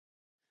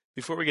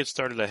Before we get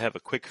started, I have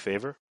a quick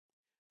favor.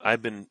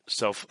 I've been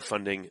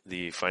self-funding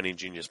the Finding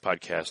Genius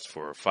podcast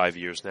for 5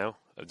 years now.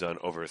 I've done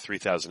over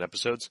 3,000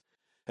 episodes.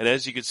 And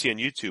as you can see on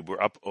YouTube,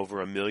 we're up over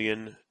 1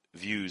 million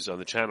views on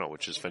the channel,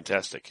 which is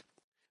fantastic.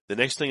 The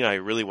next thing I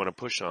really want to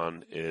push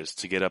on is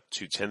to get up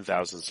to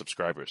 10,000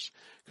 subscribers.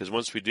 Because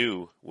once we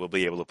do, we'll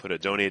be able to put a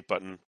donate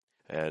button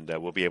and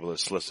we'll be able to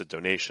solicit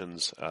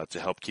donations to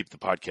help keep the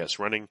podcast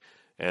running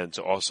and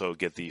to also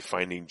get the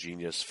Finding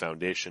Genius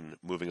Foundation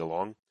moving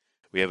along.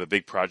 We have a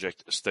big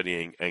project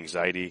studying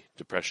anxiety,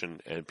 depression,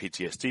 and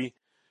PTSD,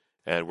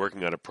 and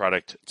working on a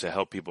product to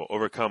help people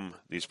overcome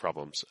these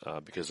problems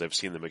because I've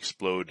seen them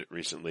explode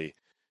recently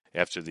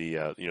after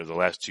the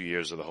last 2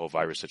 years of the whole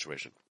virus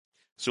situation.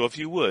 So if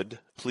you would,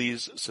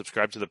 please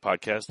subscribe to the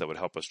podcast. That would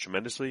help us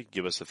tremendously.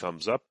 Give us a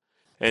thumbs up.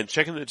 And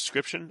check in the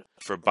description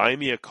for Buy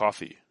Me a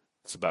Coffee.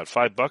 It's about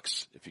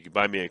 $5. If you could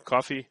buy me a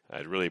coffee,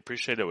 I'd really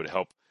appreciate it. It would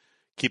help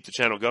keep the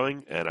channel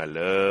going, and I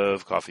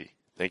love coffee.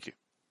 Thank you.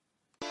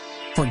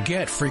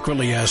 Forget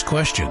frequently asked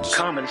questions,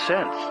 common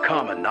sense,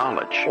 common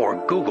knowledge,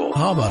 or Google.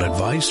 How about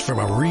advice from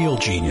a real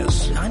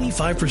genius?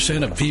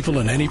 95% of people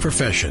in any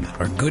profession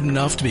are good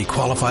enough to be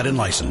qualified and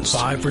licensed.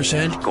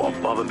 5% go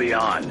above and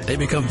beyond. They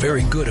become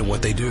very good at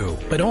what they do,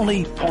 but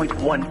only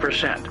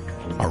 0.1%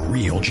 are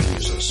real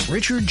geniuses.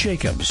 Richard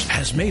Jacobs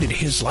has made it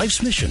his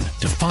life's mission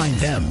to find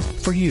them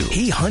for you.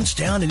 He hunts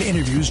down and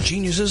interviews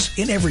geniuses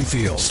in every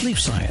field: sleep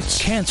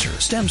science, cancer,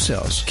 stem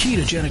cells,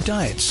 ketogenic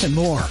diets, and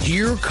more.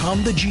 Here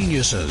come the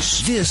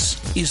geniuses.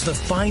 This is the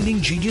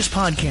Finding Genius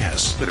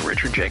Podcast with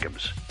Richard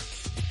Jacobs.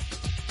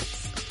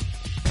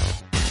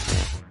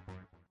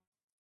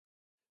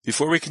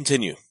 Before we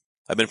continue,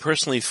 I've been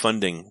personally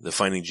funding the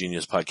Finding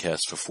Genius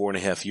podcast for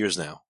 4.5 years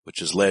now, which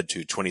has led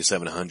to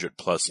 2,700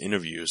 plus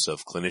interviews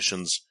of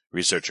clinicians,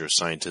 researchers,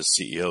 scientists,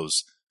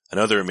 CEOs, and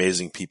other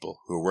amazing people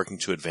who are working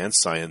to advance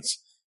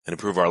science and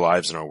improve our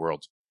lives and our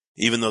world.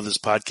 Even though this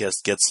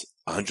podcast gets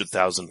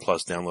 100,000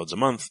 plus downloads a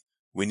month,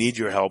 we need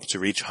your help to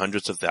reach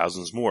hundreds of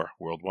thousands more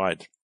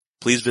worldwide.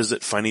 Please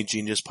visit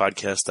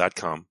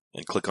findinggeniuspodcast.com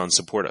and click on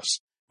Support Us.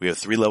 We have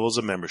 3 levels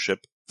of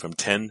membership from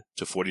 $10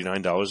 to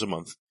 $49 a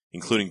month,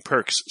 including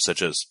perks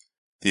such as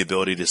the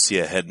ability to see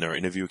ahead in our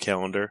interview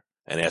calendar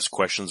and ask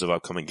questions of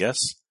upcoming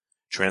guests,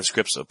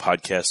 transcripts of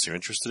podcasts you're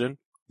interested in,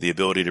 the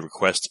ability to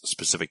request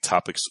specific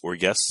topics or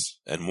guests,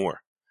 and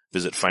more.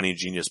 Visit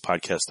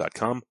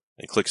findinggeniuspodcast.com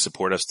and click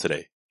Support Us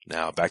today.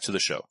 Now back to the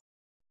show.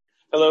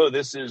 Hello,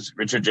 this is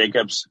Richard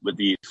Jacobs with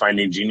the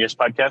Finding Genius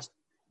podcast.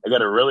 I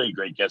got a really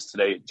great guest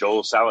today,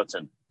 Joel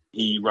Salatin.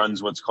 He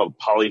runs what's called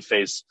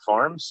Polyface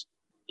Farms.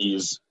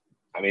 He's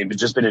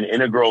just been an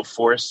integral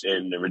force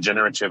in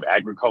regenerative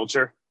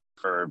agriculture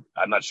for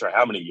I'm not sure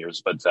how many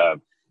years, but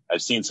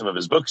I've seen some of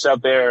his books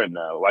out there and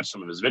watched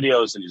some of his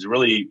videos, and he's a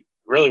really,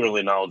 really,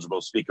 really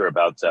knowledgeable speaker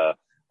about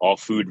all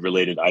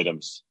food-related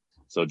items.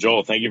 So,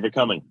 Joel, thank you for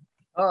coming.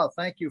 Oh,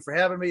 thank you for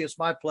having me. It's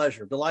my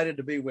pleasure. Delighted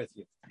to be with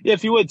you. Yeah,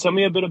 if you would, tell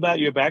me a bit about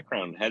your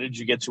background. How did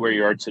you get to where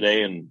you are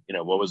today, and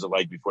what was it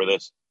like before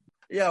this?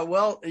 Yeah,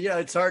 well,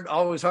 it's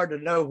always hard to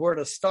know where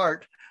to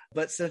start.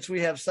 But since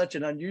we have such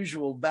an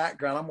unusual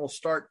background, I'm going to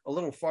start a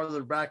little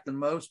farther back than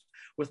most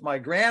with my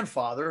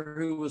grandfather,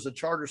 who was a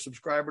charter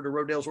subscriber to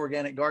Rodale's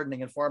Organic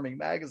Gardening and Farming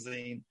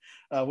magazine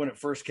when it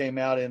first came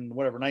out in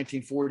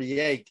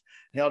 1948.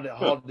 He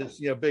held this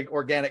big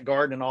organic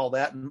garden and all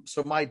that. And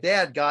so my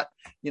dad got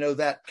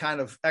that kind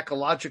of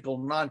ecological,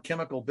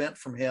 non-chemical bent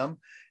from him,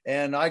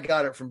 and I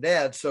got it from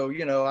Dad. So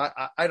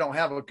I don't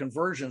have a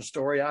conversion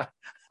story.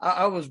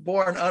 I was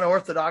born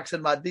unorthodox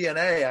in my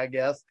DNA, I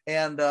guess.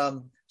 And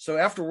so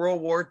after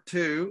World War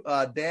II,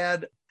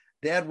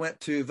 Dad went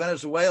to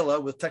Venezuela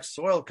with Texas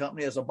Oil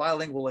Company as a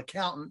bilingual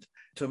accountant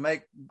to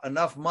make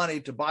enough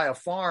money to buy a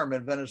farm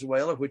in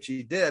Venezuela, which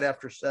he did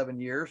after 7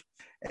 years.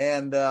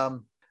 And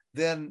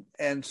then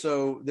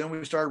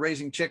we started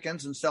raising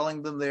chickens and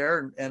selling them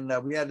there. And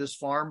we had this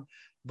farm,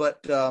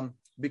 but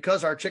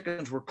because our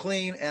chickens were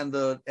clean and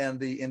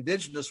the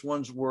indigenous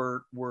ones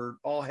were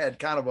all had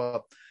kind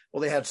of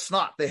they had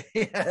snot. They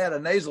had a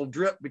nasal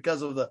drip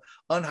because of the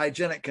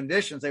unhygienic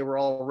conditions they were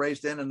all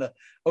raised in, and the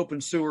open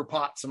sewer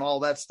pots and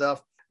all that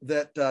stuff,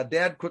 that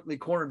Dad quickly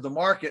cornered the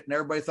market, and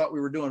everybody thought we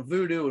were doing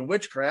voodoo and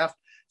witchcraft.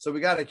 So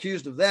we got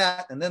accused of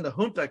that. And then the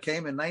junta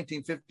came in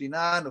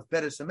 1959 with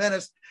Pettis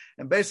Jimenez,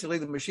 and basically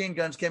the machine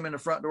guns came in the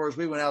front doors.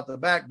 We went out the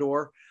back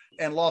door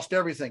and lost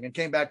everything and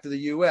came back to the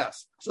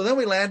U.S. So then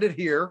we landed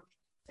here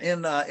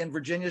in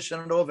Virginia's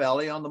Shenandoah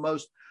Valley on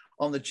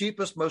the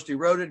cheapest, most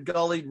eroded,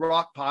 gullied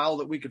rock pile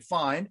that we could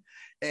find,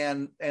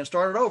 and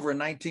started over in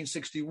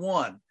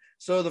 1961.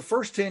 So the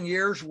first 10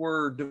 years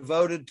were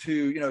devoted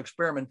to,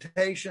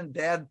 experimentation.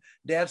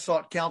 Dad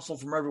sought counsel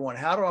from everyone.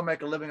 How do I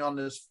make a living on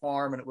this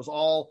farm? And it was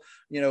all,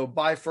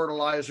 buy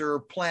fertilizer,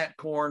 plant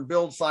corn,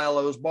 build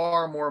silos,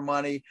 borrow more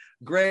money,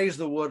 graze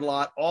the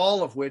woodlot,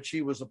 all of which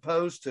he was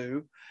opposed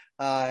to.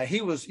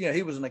 He was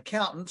an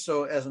accountant.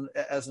 So as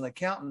an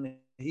accountant,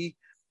 he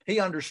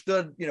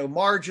understood,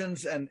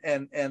 margins and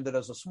that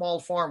as a small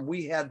farm,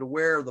 we had to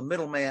wear the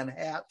middleman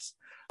hats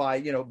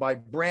by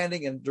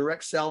branding and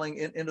direct selling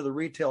into the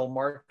retail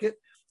market.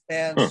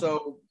 And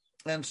so,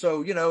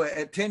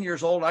 at 10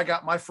 years old, I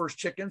got my first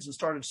chickens and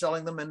started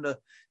selling them in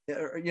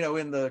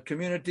the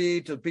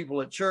community to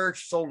people at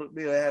church. Sold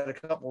it. I had a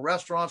couple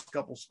restaurants, a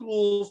couple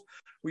schools.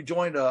 We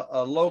joined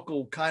a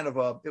local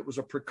it was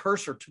a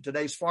precursor to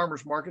today's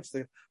farmers markets,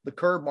 the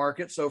curb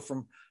market. So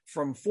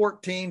from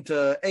 14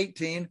 to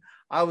 18,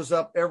 I was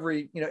up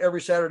every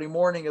Saturday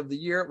morning of the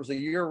year. It was a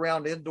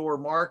year-round indoor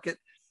market.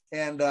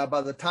 And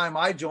by the time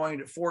I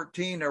joined at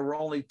 14, there were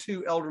only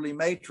 2 elderly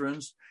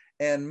matrons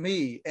and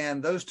me.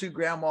 And those 2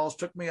 grandmas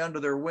took me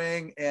under their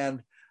wing.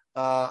 And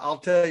I'll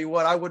tell you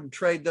what, I wouldn't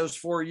trade those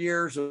 4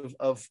 years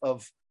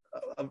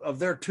of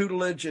their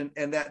tutelage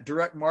and that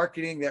direct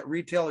marketing, that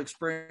retail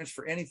experience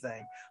for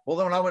anything. Well,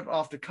 then when I went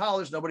off to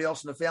college, nobody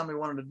else in the family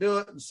wanted to do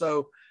it. And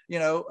so,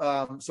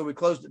 so we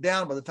closed it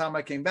down. By the time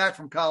I came back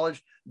from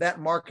college, that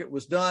market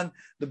was done.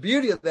 The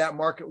beauty of that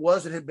market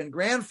was it had been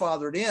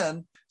grandfathered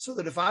in so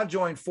that if I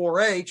joined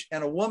 4-H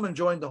and a woman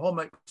joined the Home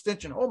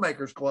Extension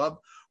Homemakers Club,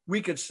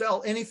 we could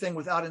sell anything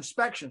without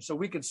inspection. So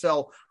we could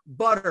sell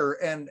butter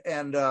and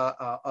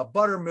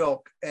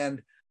buttermilk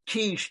and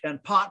quiche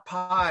and pot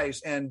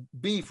pies and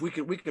beef. We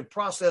could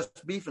process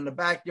beef in the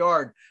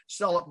backyard,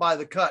 sell it by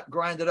the cut,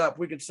 grind it up.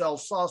 We could sell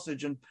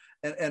sausage and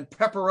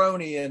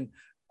pepperoni and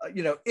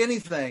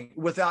anything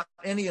without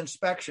any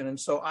inspection. And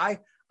so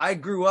I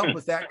grew up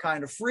with that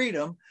kind of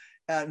freedom,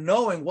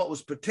 knowing what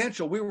was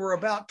potential. We were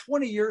about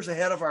 20 years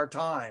ahead of our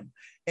time.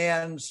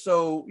 And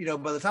so,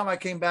 by the time I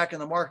came back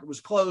and the market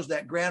was closed,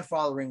 that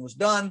grandfathering was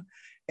done.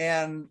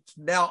 And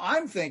now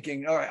I'm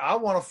thinking, all right, I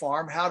want to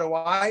farm. How do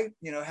I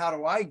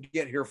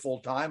get here full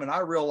time? And I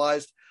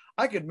realized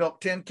I could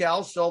milk 10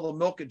 cows, sell the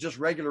milk at just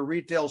regular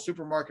retail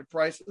supermarket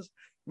prices,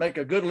 make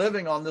a good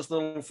living on this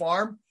little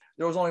farm.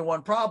 There was only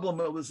one problem.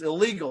 It was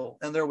illegal,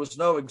 and there was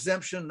no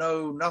exemption,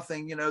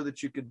 nothing,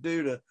 that you could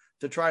do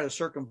to try to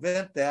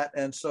circumvent that.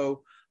 And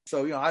so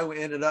I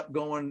ended up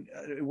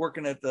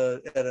working at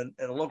a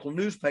local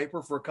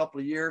newspaper for a couple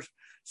of years,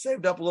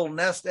 saved up a little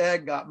nest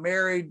egg, got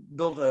married,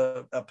 built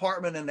an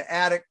apartment in the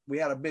attic. We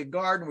had a big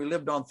garden. We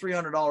lived on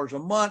 $300 a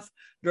month,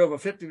 drove a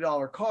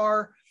 $50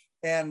 car,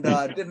 and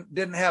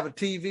didn't have a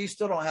TV.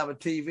 Still don't have a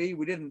TV.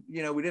 We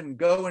didn't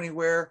go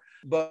anywhere,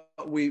 but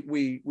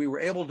we were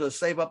able to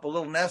save up a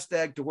little nest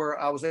egg to where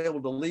I was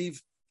able to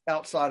leave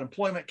outside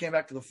employment, came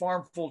back to the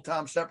farm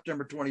full-time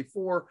September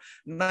 24,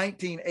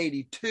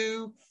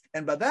 1982.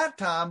 And by that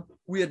time,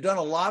 we had done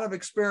a lot of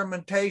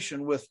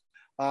experimentation with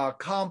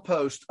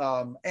compost,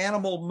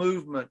 animal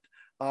movement,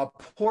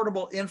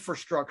 portable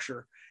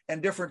infrastructure,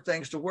 and different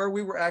things to where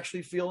we were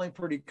actually feeling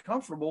pretty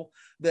comfortable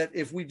that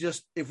if we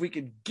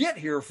could get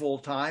here full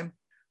time,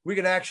 we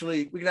could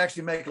actually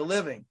make a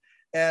living.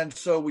 And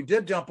so we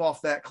did jump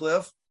off that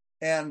cliff.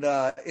 And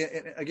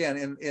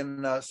again,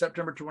 in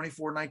September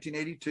 24,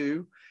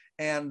 1982,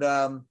 and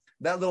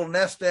that little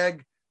nest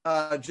egg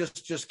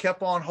just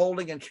kept on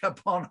holding and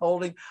kept on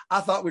holding.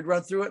 I thought we'd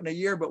run through it in a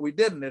year, but we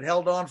didn't. It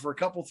held on for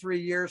a 3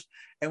 years,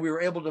 and we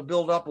were able to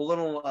build up a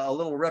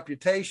little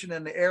reputation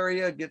in the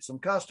area, get some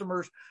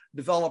customers,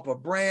 develop a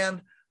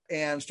brand,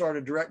 and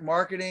started direct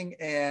marketing.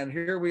 And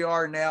here we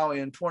are now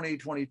in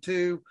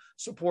 2022,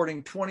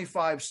 supporting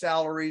 25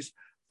 salaries,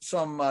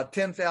 some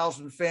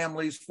 10,000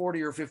 families,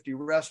 40 or 50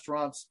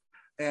 restaurants,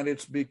 and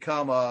it's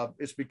become a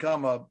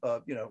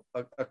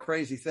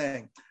crazy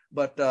thing.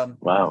 But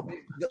wow,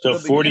 so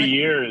 40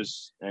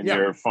 years and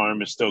your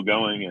farm is still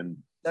going, and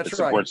it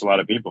supports a lot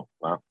of people.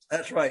 Wow,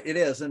 that's right, it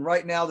is. And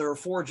right now there are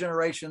 4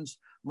 generations.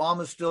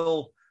 Mom is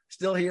still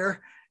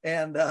here,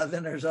 and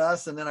then there's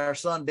us, and then our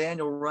son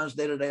Daniel runs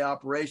day-to-day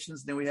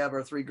operations. Then we have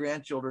our 3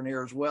 grandchildren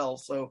here as well.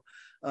 So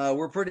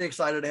we're pretty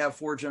excited to have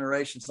 4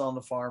 generations on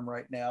the farm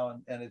right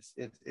now, and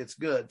it's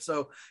good.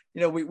 So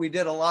we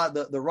did a lot.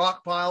 The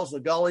rock piles,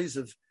 the gullies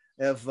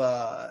have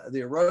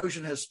the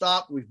erosion has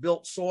stopped. We've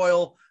built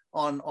soil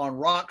on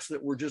rocks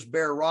that were just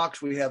bare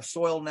rocks. We have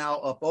soil now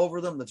up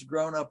over them that's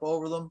grown up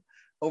over them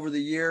over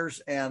the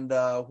years. And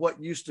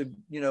what used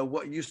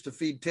to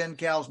feed 10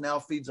 cows now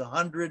feeds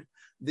 100.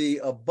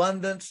 The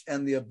abundance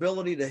and the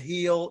ability to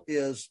heal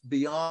is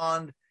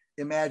beyond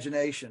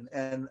imagination.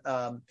 And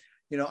I'm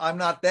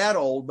not that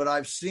old, but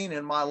I've seen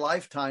in my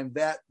lifetime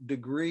that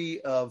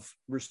degree of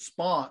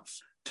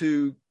response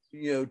to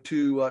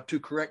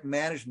correct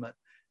management.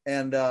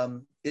 And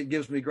it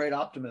gives me great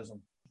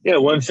optimism. Yeah,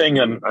 one thing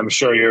I'm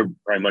sure you're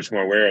probably much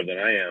more aware of than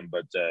I am,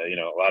 but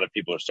a lot of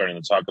people are starting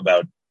to talk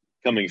about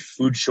coming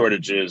food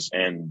shortages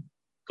and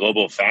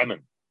global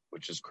famine,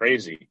 which is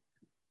crazy.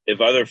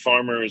 If other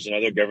farmers and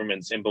other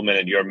governments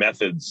implemented your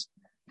methods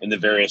in the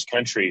various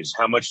countries,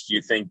 how much do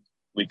you think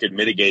we could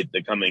mitigate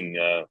the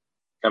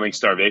coming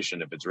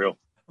starvation if it's real?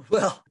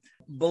 Well,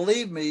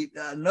 believe me,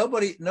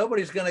 nobody's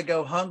going to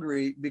go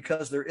hungry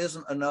because there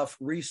isn't enough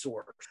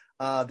resource.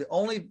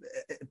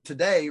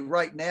 Today,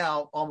 right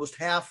now, almost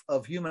half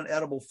of human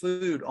edible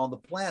food on the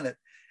planet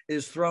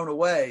is thrown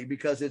away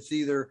because it's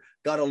either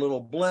got a little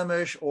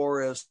blemish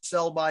or is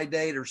sell by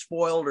date or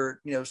spoiled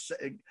or,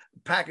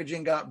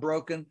 packaging got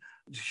broken.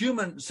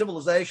 human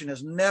civilization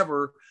has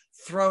never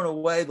thrown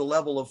away the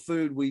level of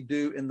food we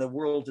do in the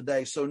world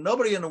today. So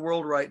nobody in the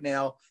world right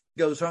now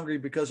goes hungry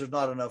because there's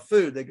not enough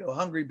food. They go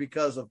hungry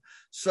because of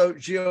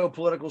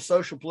geopolitical,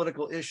 social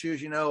political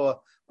issues.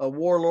 A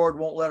warlord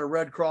won't let a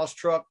Red Cross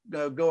truck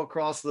go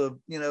across the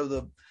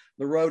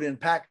road in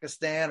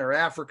Pakistan or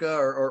Africa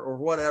or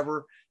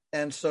whatever.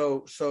 And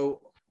so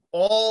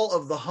all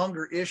of the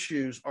hunger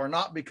issues are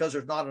not because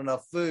there's not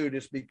enough food.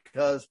 It's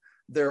because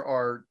there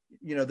are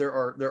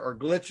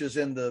glitches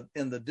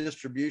in the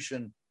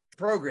distribution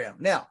program.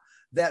 Now,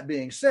 that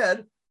being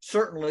said,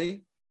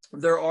 certainly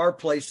there are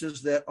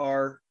places that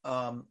are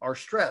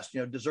stressed.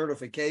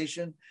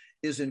 Desertification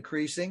is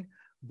increasing,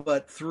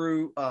 but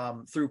through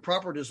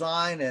proper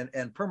design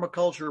and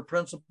permaculture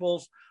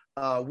principles,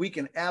 we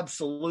can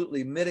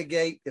absolutely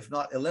mitigate, if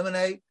not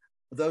eliminate,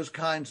 those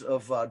kinds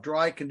of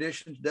dry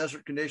conditions,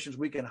 desert conditions.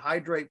 We can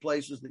hydrate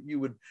places that you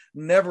would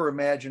never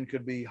imagine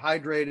could be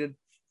hydrated,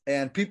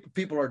 and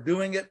people are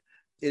doing it.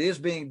 It is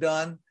being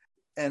done,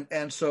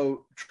 and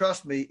so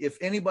trust me, if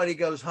anybody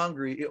goes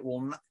hungry, it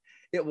will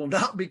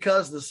not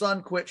because the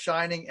sun quit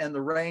shining and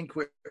the rain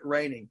quit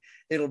raining.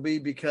 It'll be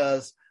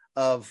because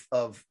of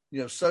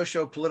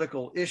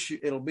socio-political issue.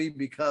 It'll be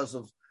because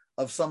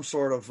of some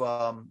sort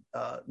of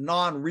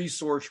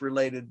non-resource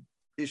related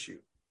issue.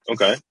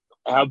 Okay.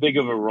 How big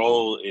of a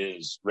role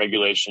is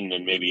regulation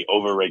and maybe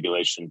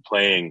over-regulation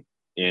playing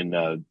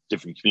in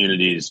different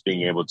communities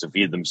being able to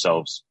feed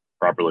themselves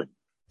properly?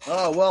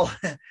 Oh, well,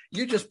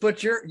 you just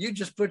put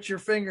your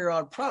finger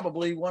on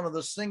probably one of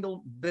the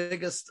single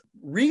biggest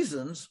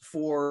reasons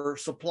for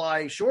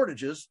supply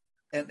shortages,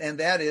 and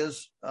that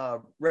is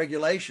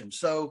regulation.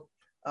 So,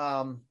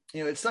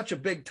 it's such a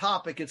big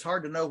topic; it's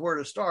hard to know where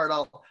to start.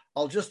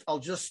 I'll just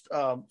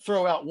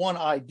throw out one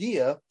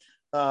idea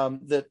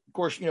that, of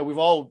course, we've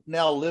all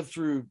now lived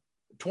through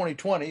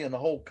 2020 and the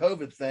whole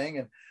COVID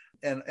thing,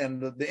 and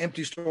the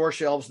empty store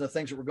shelves and the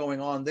things that were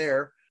going on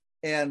there.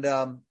 And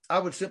I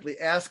would simply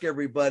ask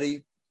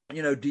everybody,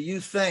 do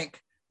you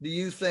think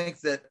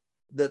that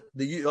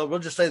we'll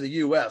just say the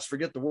U.S.,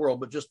 forget the world,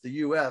 but just the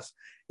U.S.,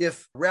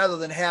 if rather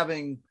than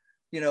having,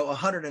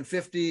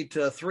 150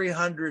 to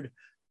 300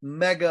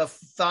 mega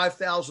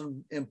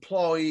 5,000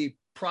 employee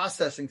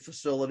processing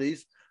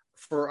facilities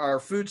for our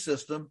food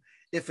system,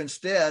 if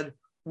instead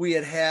we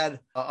had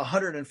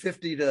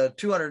 150 to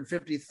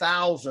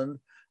 250,000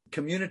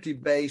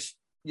 community-based,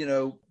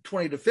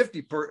 20 to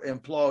 50 per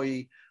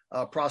employee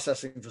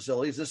processing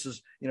facilities. This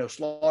is,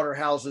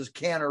 slaughterhouses,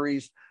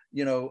 canneries,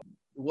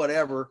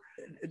 whatever.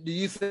 Do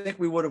you think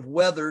we would have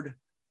weathered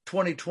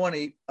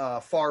 2020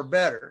 far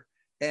better?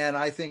 And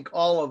I think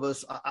all of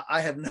us,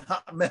 I have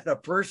not met a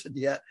person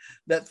yet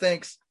that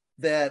thinks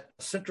that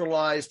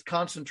centralized,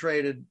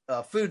 concentrated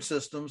food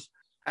systems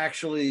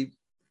actually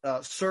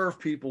serve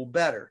people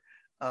better.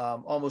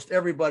 Almost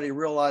everybody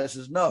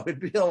realizes, no, it'd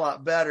be a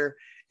lot better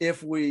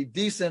if we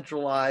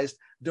decentralized,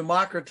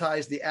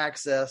 democratized the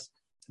access,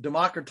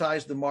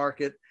 democratized the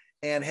market,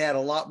 and had a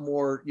lot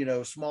more,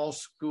 small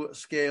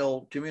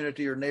scale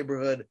community or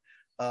neighborhood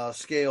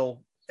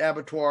scale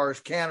abattoirs,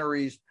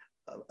 canneries,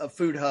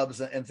 food hubs,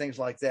 and things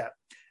like that.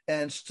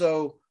 And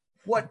so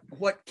what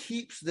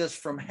keeps this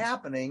from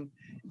happening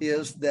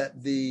is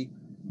that the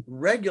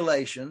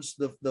regulations,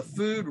 the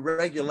food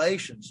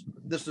regulations,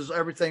 this is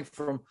everything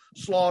from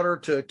slaughter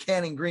to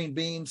canning green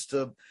beans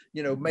to,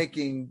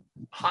 making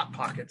Hot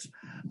Pockets.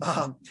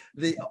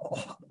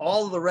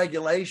 All of the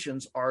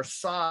regulations are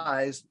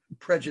size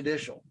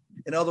prejudicial.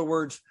 In other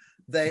words,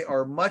 they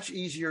are much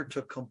easier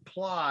to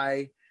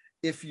comply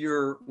if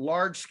you're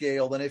large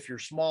scale than if you're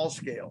small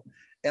scale.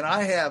 And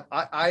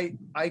I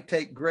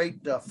take great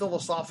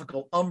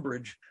philosophical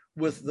umbrage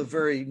with the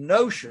very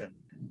notion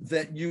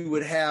that you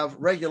would have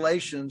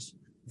regulations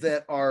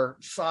that are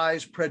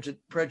size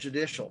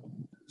prejudicial.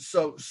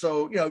 So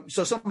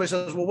somebody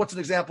says, well, what's an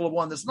example of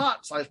one that's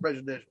not size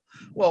prejudicial?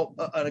 Well,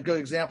 a good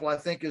example, I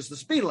think, is the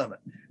speed limit.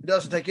 It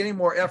doesn't take any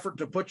more effort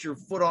to put your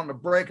foot on the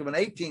brake of an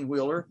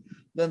 18-wheeler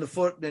than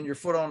your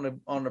foot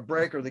on the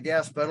brake or the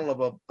gas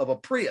pedal of a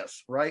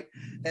Prius, right?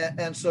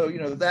 And so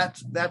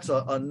that's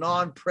a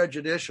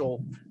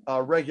non-prejudicial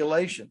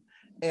regulation,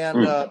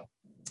 and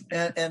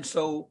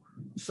so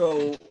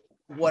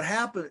what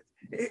happened?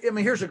 I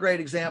mean, here's a great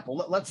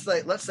example. Let's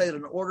say that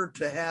in order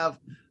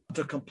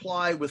to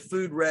comply with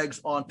food regs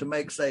on to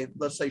make,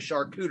 let's say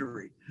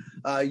charcuterie,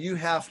 you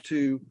have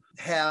to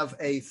have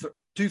a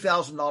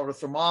 $2,000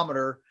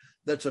 thermometer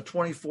that's a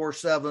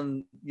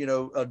 24/7,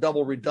 a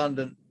double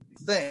redundant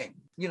thing.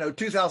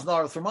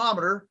 $2,000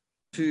 thermometer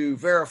to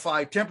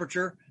verify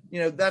temperature.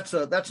 That's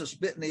a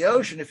spit in the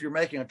ocean if you're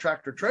making a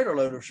tractor trailer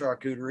load of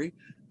charcuterie.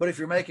 But if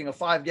you're making a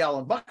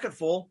 5-gallon bucket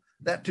full,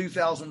 that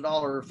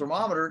 $2,000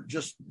 thermometer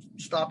just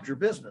stopped your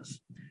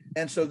business.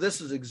 And so this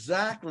is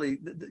exactly,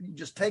 you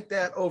just take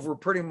that over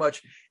pretty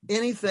much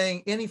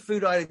anything, any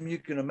food item you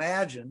can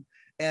imagine.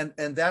 And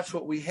that's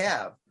what we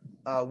have.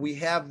 we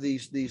have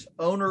these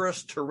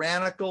onerous,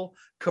 tyrannical,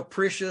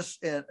 capricious,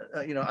 and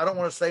I don't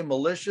want to say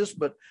malicious,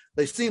 but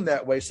they seem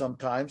that way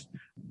sometimes.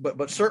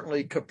 But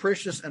certainly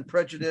capricious and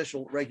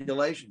prejudicial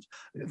regulations.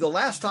 The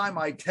last time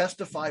I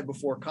testified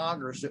before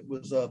Congress, it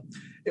was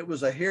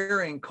a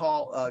hearing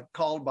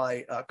called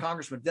by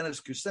Congressman Dennis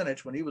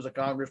Kucinich when he was a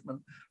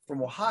congressman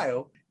from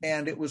Ohio,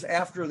 and it was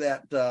after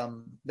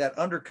that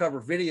undercover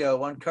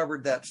video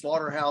uncovered that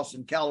slaughterhouse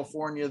in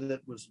California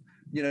that was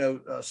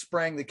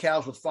spraying the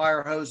cows with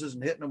fire hoses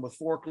and hitting them with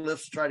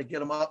forklifts to try to get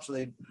them up so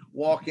they'd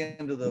walk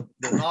into the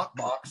knock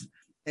box.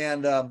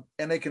 And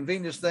they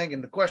convened this thing,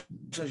 and the question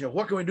is,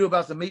 what can we do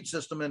about the meat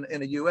system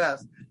in the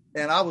U.S.?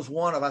 And I was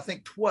one of, I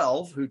think,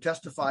 12 who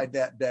testified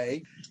that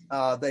day.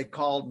 They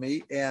called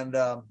me, and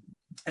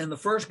the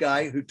first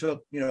guy who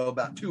took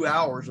about 2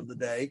 hours of the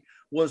day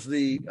was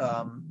the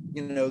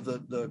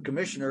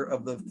commissioner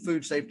of the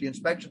Food Safety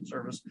Inspection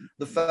Service,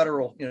 the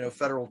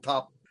federal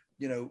top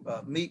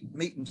meat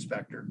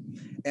inspector.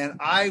 And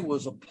I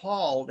was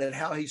appalled at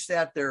how he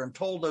sat there and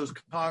told those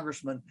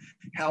congressmen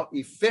how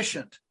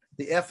efficient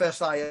the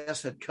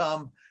FSIS had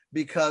come,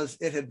 because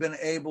it had been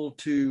able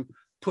to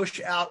push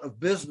out of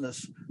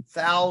business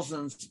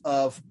thousands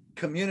of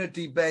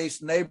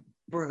community-based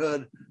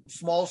neighborhood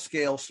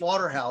small-scale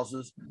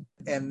slaughterhouses.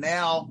 And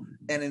now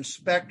an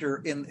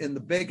inspector in the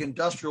big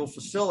industrial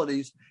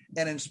facilities,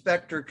 an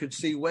inspector could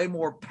see way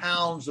more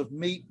pounds of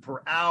meat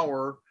per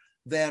hour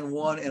than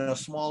one in a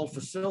small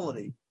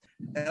facility.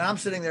 And I'm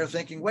sitting there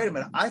thinking, wait a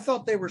minute, I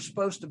thought they were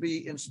supposed to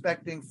be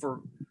inspecting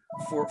for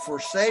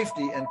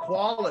safety and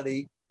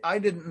quality. I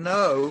didn't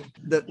know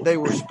that they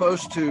were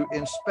supposed to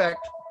inspect.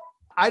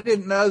 I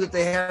didn't know that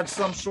they had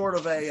some sort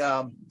of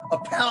a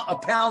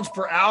pounds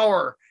per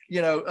hour,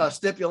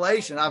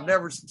 stipulation. I've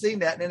never seen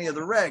that in any of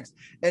the regs.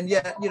 And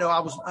yet, I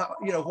was,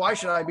 why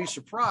should I be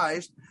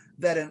surprised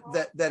that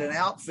an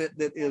outfit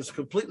that is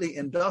completely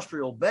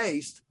industrial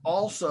based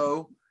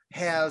also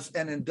has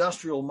an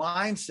industrial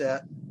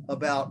mindset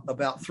about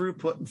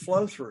throughput and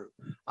flow through.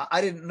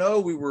 I didn't know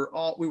we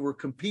were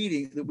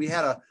competing, that we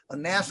had a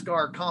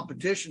NASCAR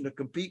competition to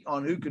compete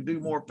on who could do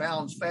more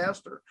pounds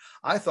faster.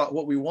 I thought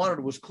what we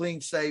wanted was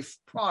clean, safe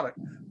product,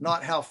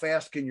 not how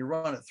fast can you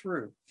run it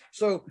through.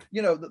 So,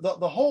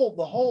 the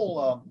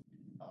whole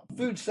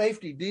food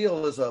safety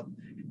deal is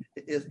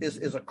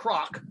a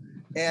crock,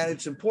 and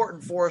it's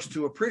important for us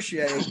to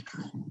appreciate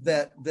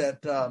that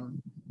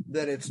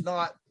it's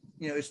not,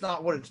 it's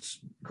not what it's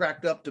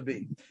cracked up to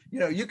be.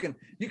 You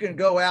can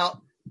go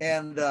out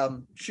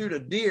and shoot a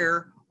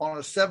deer on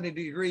a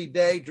 70-degree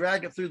day,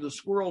 drag it through the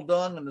squirrel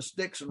dung and the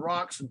sticks and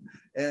rocks,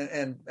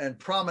 and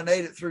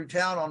promenade it through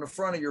town on the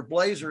front of your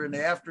Blazer in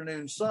the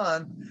afternoon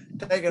sun,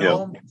 take it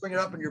home, bring it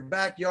up in your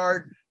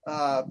backyard,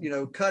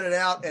 cut it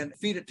out and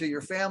feed it to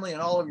your family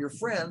and all of your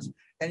friends,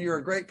 and you're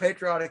a great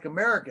patriotic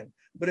American.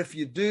 But if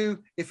you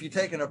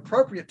take an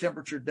appropriate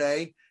temperature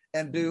day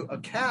and do a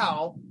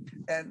cow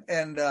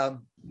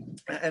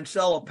and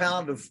sell a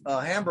pound of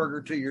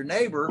hamburger to your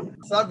neighbor,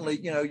 suddenly,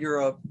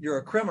 you're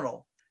a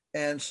criminal.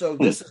 And so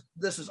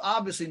this is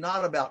obviously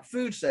not about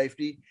food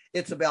safety.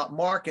 It's about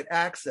market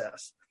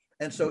access.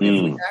 And so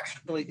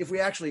if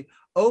we actually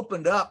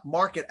opened up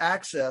market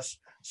access,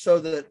 so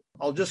that,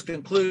 I'll just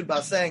conclude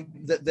by saying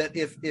that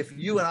if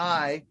you and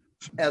I,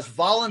 as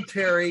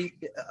voluntary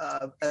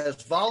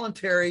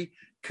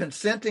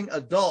consenting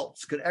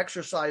adults, could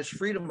exercise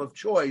freedom of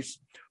choice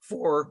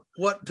for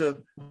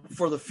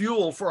the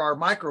fuel for our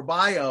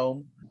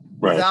microbiome,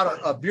 right, without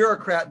a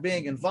bureaucrat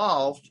being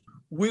involved,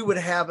 we would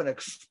have an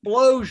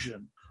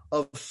explosion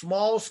of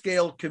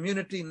small-scale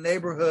community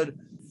neighborhood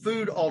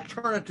food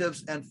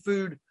alternatives and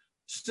food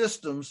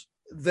systems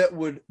that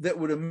would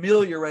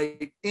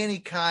ameliorate any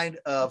kind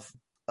of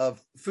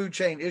food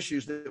chain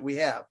issues that we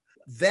have.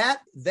 That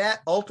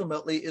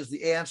ultimately is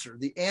the answer.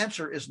 The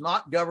answer is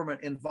not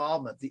government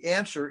involvement. The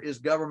answer is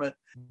government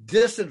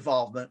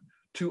disinvolvement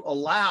to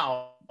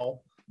allow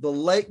the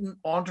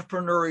latent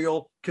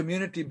entrepreneurial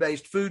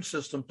community-based food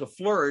system to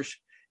flourish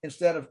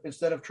instead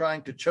of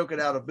trying to choke it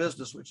out of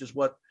business, which is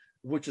what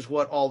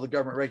all the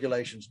government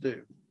regulations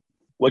do.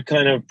 What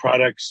kind of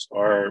products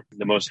are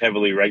the most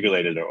heavily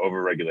regulated or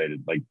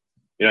over-regulated? Like,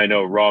 I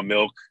know raw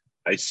milk,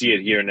 I see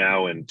it here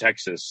now in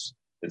Texas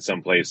in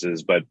some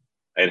places, but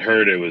I'd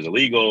heard it was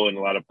illegal in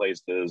a lot of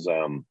places.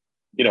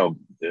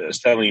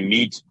 Selling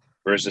meat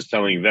versus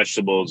selling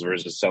vegetables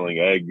versus selling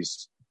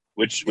eggs.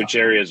 Which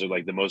areas are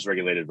like the most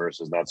regulated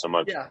versus not so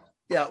much?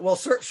 Yeah. Well,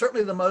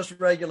 certainly the most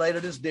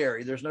regulated is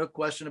dairy. There's no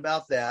question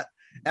about that.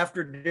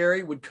 After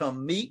dairy would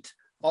come meat,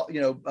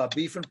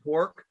 beef and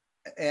pork.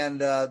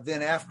 And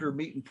then after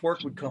meat and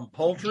pork would come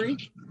poultry.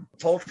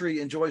 Poultry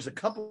enjoys a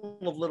couple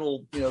of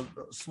little,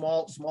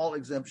 small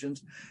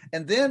exemptions.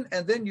 And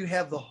then you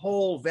have the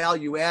whole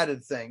value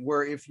added thing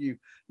where if you,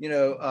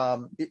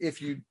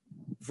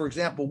 for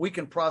example, we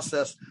can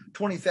process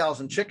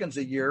 20,000 chickens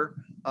a year,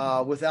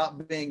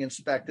 without being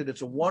inspected.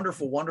 It's a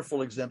wonderful,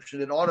 wonderful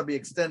exemption. It ought to be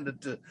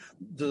extended to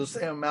the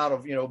same amount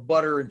of,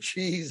 butter and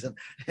cheese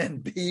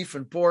and beef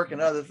and pork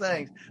and other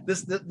things.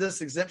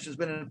 This exemption has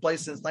been in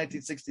place since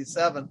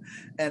 1967,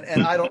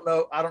 and I don't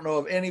know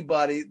of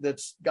anybody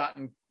that's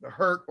gotten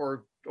hurt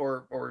or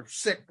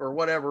sick or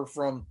whatever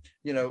from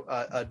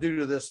due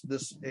to this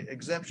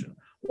exemption.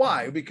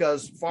 Why?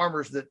 Because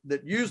farmers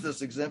that use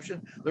this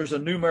exemption, there's a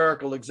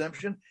numerical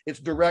exemption. It's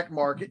direct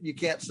market. You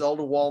can't sell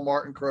to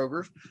Walmart and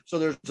Kroger's. So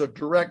there's a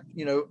direct,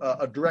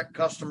 a direct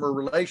customer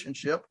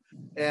relationship.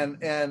 So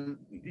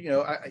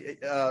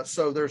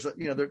there's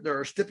there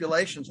are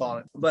stipulations on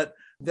it, but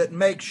that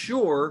make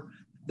sure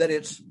that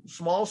it's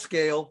small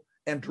scale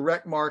and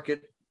direct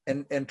market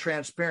and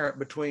transparent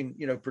between,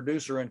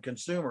 producer and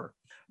consumer.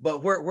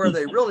 But where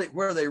they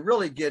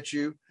really get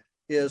you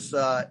is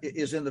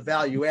in the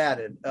value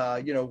added,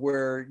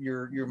 where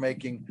you're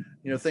making,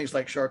 things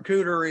like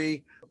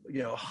charcuterie,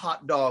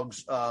 hot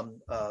dogs,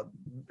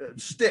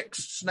 sticks,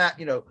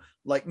 snack,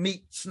 like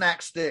meat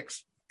snack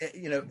sticks,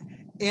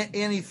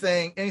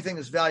 anything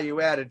that's value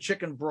added,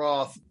 chicken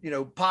broth,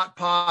 pot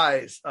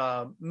pies,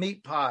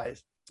 meat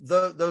pies,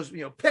 those,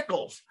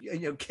 pickles,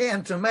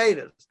 canned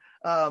tomatoes,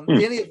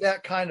 any of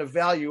that kind of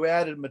value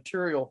added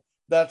material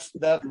that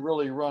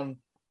really run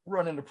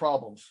into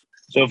problems.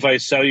 So if I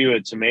sell you a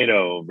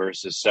tomato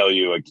versus sell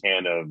you a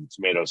can of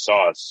tomato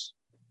sauce,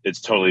 it's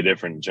totally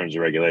different in terms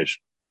of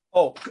regulation.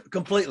 Oh,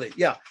 completely.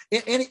 Yeah.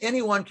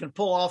 Anyone can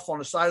pull off on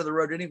the side of the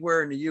road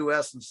anywhere in the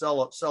U.S. and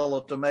sell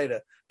a tomato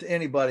to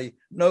anybody.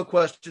 No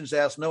questions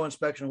asked, no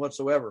inspection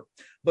whatsoever.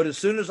 But as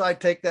soon as I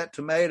take that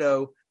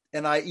tomato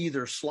and I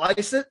either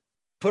slice it,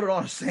 put it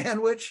on a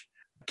sandwich,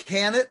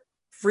 can it,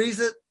 freeze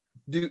it,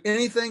 do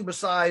anything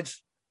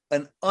besides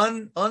an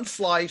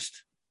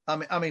unsliced.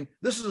 I mean,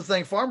 this is the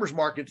thing. Farmers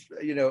markets,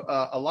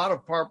 a lot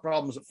of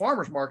problems at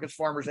farmers markets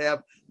farmers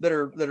have that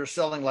are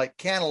selling like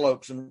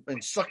cantaloupes and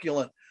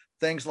succulent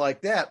things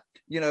like that.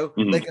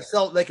 They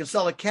can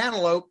sell a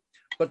cantaloupe,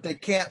 but they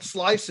can't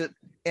slice it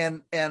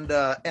and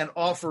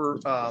offer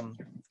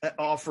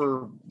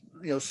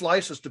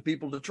slices to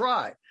people to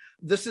try.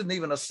 This isn't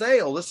even a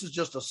sale. This is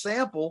just a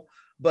sample.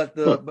 But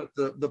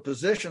the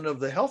position of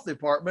the health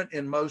department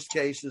in most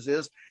cases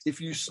is if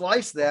you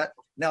slice that,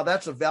 now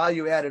that's a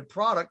value added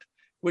product,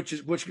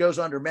 which goes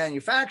under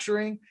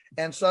manufacturing,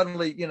 and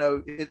suddenly,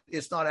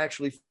 it's not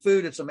actually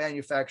food, it's a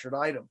manufactured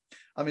item.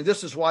 I mean,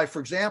 this is why,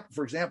 for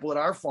example, at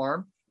our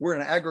farm,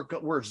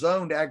 we're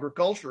zoned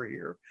agriculture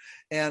here.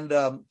 And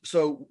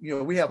so,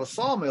 we have a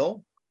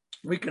sawmill.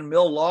 We can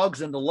mill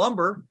logs into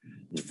lumber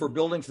for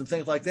buildings and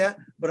things like that.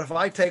 But if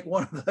I take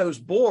one of those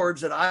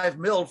boards that I've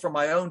milled from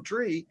my own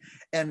tree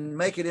and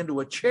make it into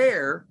a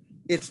chair,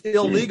 it's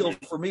illegal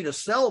for me to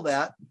sell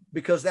that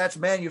because that's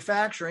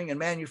manufacturing, and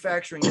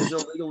manufacturing is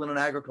illegal in an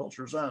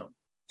agriculture zone.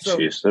 So,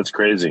 jeez, that's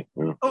crazy.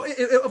 Yeah.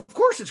 Of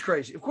course it's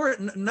crazy. Of course,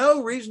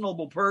 no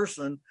reasonable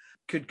person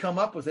could come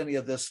up with any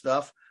of this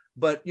stuff.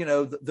 But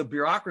the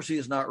bureaucracy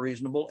is not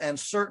reasonable, and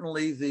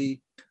certainly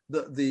the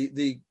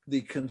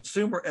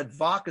consumer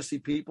advocacy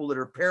people that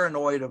are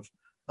paranoid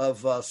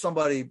of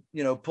somebody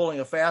pulling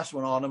a fast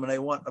one on them, and they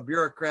want a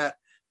bureaucrat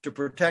to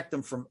protect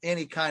them from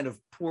any kind of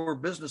poor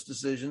business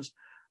decisions.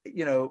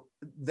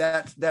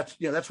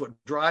 That's what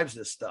drives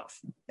this stuff.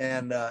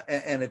 And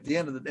at the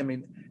end of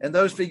and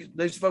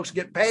those folks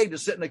get paid to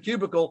sit in a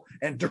cubicle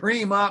and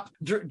dream up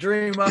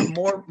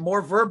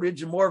more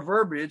verbiage and more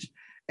verbiage.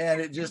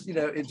 And it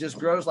just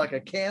grows like a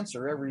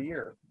cancer every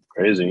year.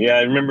 Crazy. Yeah.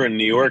 I remember in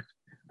New York,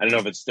 I don't know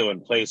if it's still in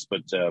place,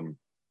 but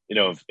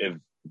if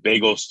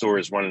bagel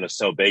stores wanted to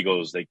sell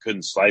bagels, they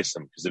couldn't slice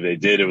them because if they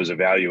did, it was a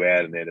value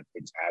add and they had to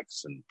pay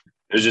tax, and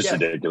it was just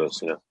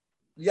ridiculous.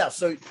 Yeah,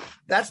 so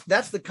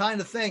that's the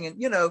kind of thing,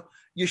 and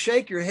you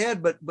shake your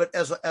head, but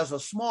as a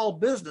small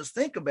business,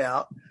 think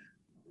about,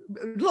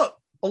 look,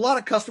 a lot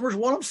of customers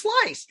want them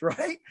sliced,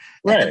 right?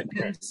 Right.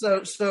 And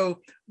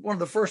so one of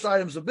the first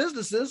items of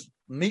business is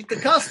meet the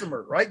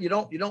customer, right? You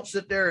don't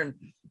sit there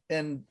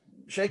and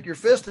shake your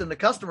fist in the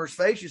customer's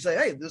face. You say,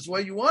 hey, this is the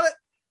way you want it.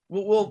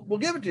 We'll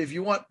give it to you. If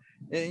you want,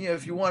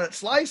 if you want it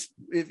sliced,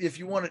 if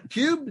you want it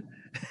cubed,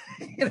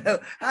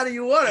 how do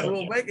you want it?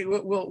 We'll make it.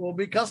 We'll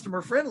be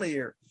customer friendly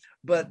here.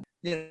 But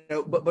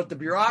but the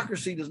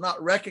bureaucracy does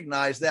not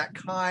recognize that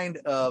kind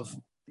of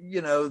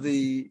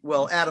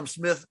Adam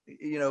Smith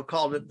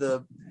called it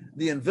the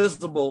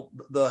invisible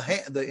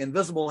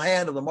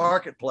hand of the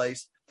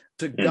marketplace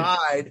to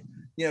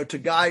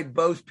guide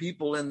both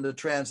people in the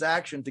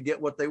transaction to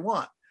get what they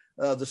want,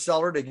 the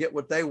seller to get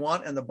what they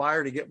want and the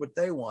buyer to get what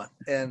they want.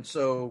 And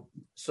so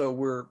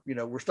we're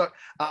stuck.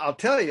 I'll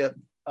tell you,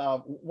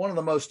 one of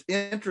the most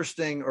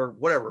interesting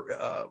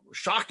or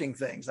shocking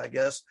things, I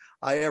guess,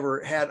 I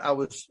ever had. I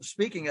was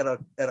speaking at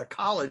a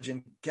college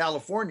in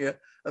California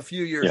a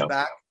few years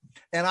back,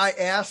 and I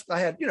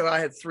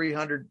had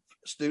 300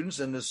 students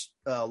in this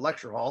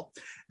lecture hall,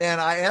 and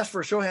I asked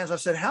for a show of hands. I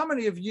said, how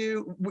many of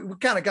you? We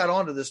kind of got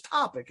onto this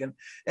topic, and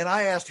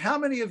I asked, how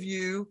many of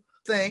you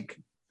think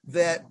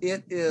that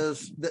it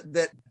is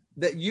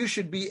that you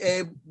should be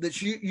able, that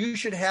you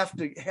should have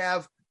to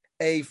have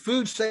a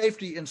food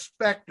safety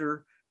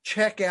inspector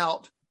check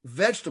out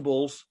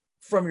vegetables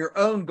from your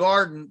own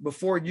garden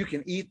before you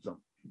can eat them.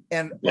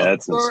 And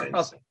that's insane.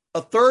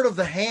 A third of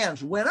the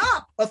hands went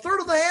up. A third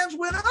of the hands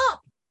went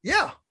up.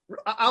 Yeah.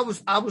 I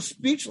was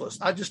speechless.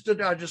 I just stood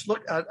there. I just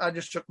looked. I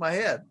just shook my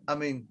head. I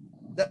mean,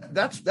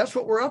 that's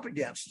what we're up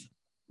against.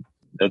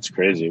 That's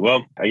crazy.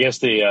 Well, I guess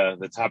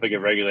the topic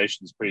of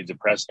regulation is pretty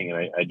depressing,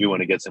 and I do want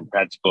to get some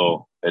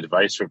practical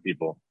advice for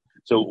people.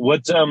 So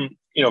what,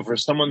 for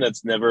someone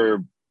that's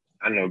never,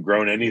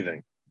 grown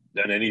anything,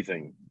 done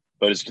anything,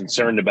 but is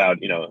concerned about,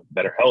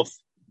 better health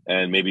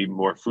and maybe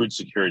more food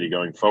security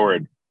going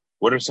forward,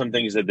 what are some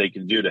things that they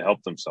can do to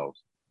help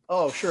themselves?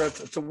 Oh, sure.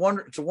 It's a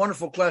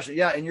wonderful question.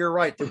 Yeah. And you're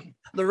right.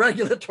 The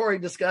regulatory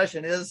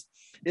discussion is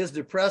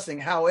depressing.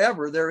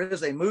 However, there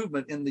is a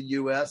movement in the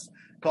U.S.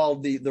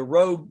 called the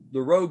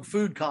Rogue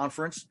Food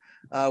Conference.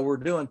 We're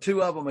doing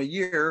 2 of them a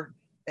year,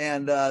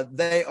 and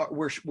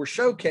we're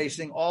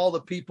showcasing all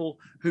the people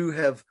who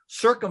have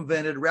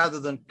circumvented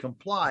rather than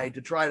complied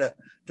to try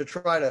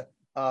to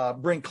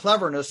bring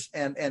cleverness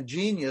and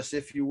genius,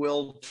 if you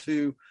will,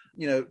 to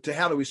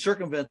how do we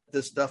circumvent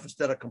this stuff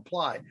instead of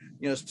comply?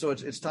 So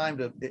it's time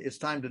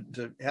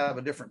to have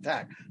a different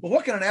tack. Well,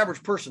 what can an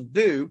average person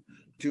do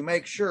to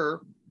make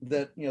sure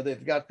that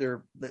they've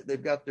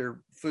got their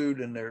food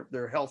and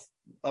their health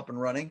up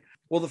and running?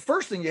 Well, the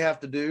first thing you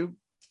have to do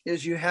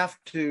is you have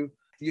to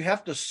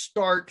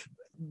start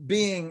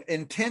being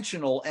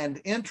intentional and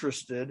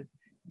interested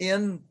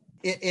in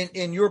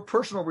your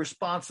personal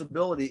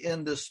responsibility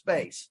in this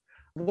space.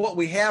 What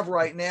we have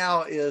right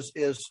now is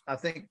I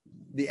think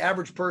the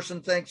average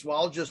person thinks, well,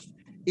 I'll just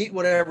eat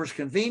whatever's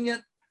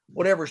convenient,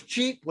 whatever's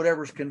cheap,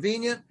 whatever's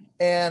convenient.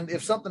 And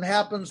if something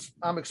happens,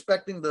 I'm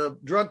expecting the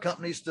drug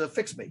companies to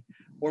fix me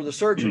or the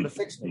surgeon to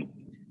fix me.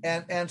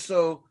 And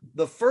so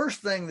the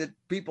first thing that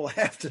people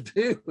have to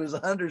do is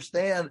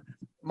understand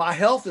my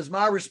health is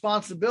my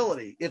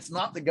responsibility. It's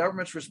not the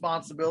government's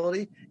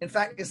responsibility. In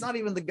fact, it's not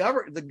even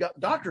the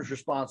doctor's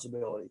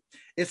responsibility.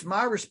 It's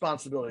my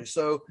responsibility.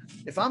 So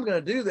if I'm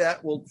going to do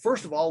that, well,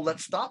 first of all,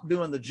 let's stop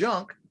doing the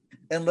junk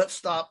and let's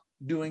stop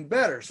doing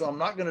better. So I'm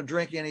not going to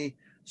drink any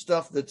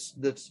stuff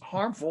that's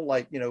harmful,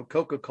 like,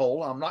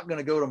 Coca-Cola. I'm not going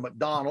to go to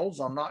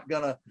McDonald's. I'm not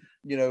going to,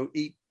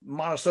 eat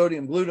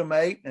monosodium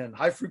glutamate and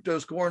high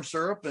fructose corn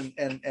syrup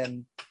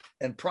and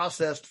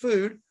processed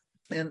food.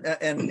 And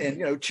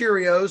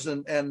Cheerios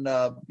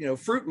and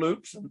Fruit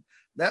Loops and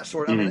that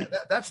sort of, I mean,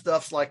 that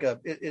stuff's like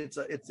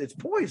it's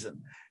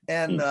poison.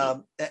 And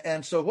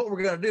so what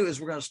we're going to do is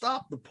we're going to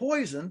stop the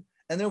poison,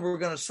 and then we're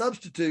going to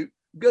substitute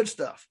good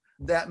stuff.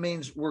 That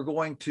means we're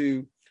going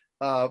to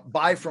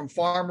buy from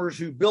farmers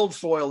who build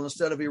soil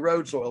instead of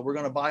erode soil. We're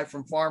going to buy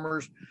from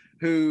farmers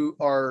who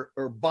are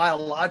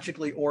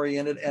biologically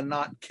oriented and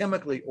not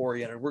chemically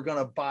oriented. We're going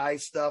to buy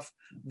stuff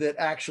that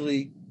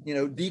actually,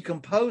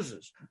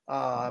 decomposes.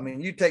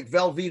 You take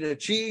Velveeta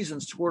cheese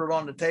and squirt it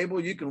on the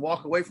table. You can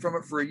walk away from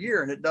it for a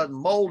year and it doesn't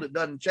mold. It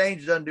doesn't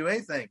change. It doesn't do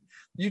anything.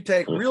 You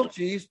take real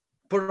cheese,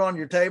 put it on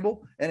your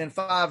table, and in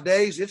 5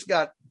 days, it's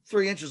got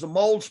 3 inches of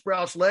mold,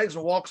 sprouts legs,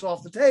 and walks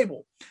off the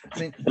table. I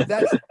mean,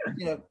 that's,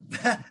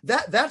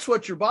 that's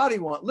what your body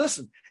wants.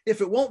 Listen,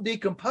 if it won't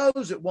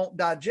decompose, it won't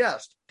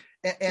digest.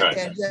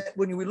 And yet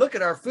when we look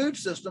at our food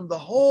system, the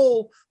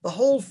whole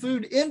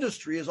food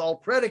industry is all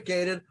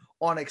predicated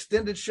on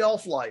extended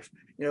shelf life.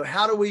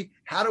 How do we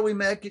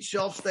make it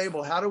shelf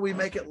stable? How do we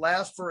make it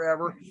last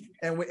forever?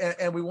 And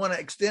we want to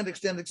extend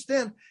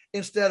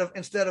instead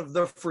of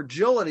the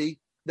fragility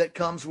that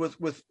comes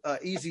with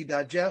easy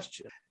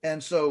digestion.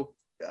 And so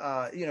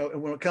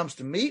when it comes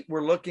to meat,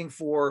 we're looking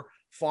for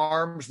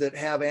farms that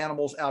have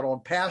animals out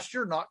on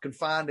pasture, not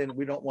confined, and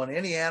we don't want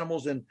any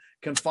animals in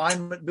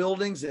confinement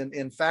buildings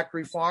in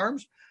factory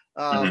farms.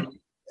 And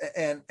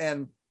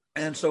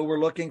so we're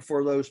looking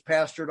for those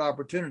pastured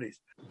opportunities.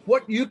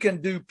 What you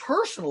can do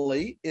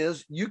personally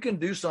is you can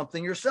do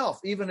something yourself,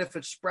 even if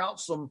it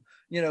sprouts some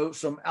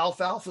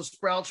alfalfa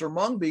sprouts or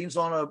mung beans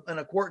in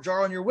a quart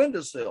jar on your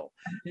windowsill.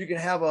 You can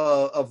have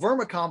a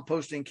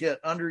vermicomposting kit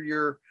under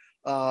your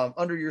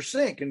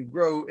sink and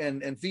grow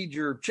and feed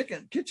your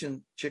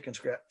kitchen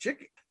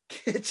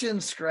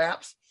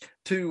scraps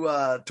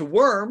to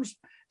worms,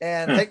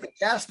 and take the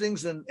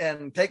castings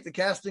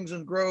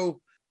and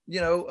grow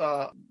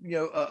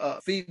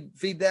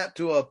feed that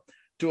to a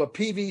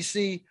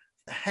PVC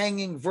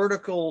hanging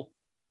vertical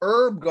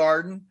herb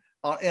garden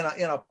in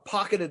a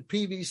pocketed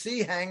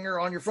PVC hanger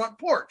on your front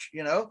porch,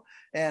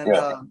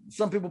 and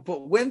some people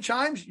put wind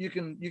chimes. You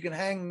can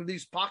hang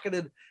these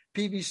pocketed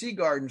PVC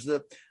gardens.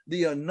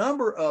 The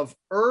number of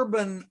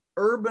urban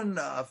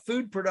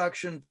food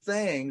production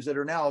things that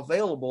are now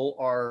available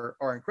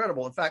are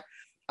incredible. In fact,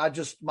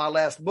 my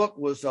last book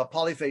was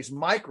Polyface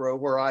Micro,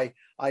 where I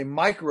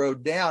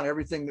microed down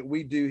everything that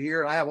we do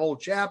here. And I have a whole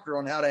chapter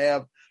on how to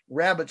have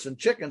rabbits and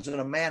chickens in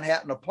a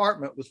Manhattan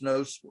apartment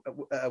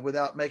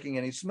without making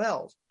any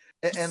smells.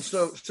 And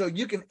so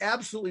you can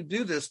absolutely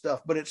do this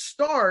stuff, but it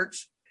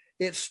starts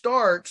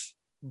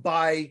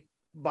by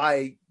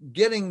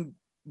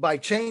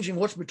changing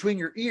what's between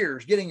your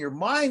ears, getting your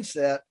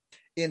mindset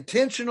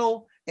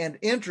intentional and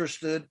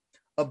interested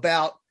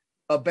about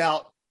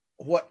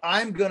what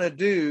I'm going to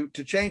do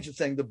to change the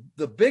thing.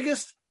 The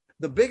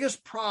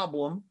biggest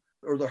problem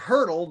or the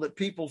hurdle that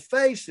people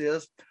face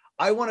is,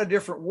 I want a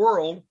different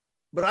world,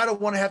 but I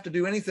don't want to have to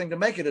do anything to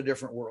make it a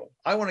different world.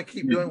 I want to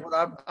keep doing what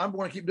I'm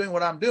going to keep doing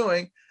what I'm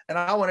doing, and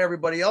I want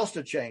everybody else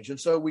to change. And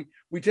so we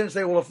tend to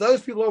say, well, if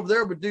those people over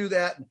there would do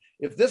that, and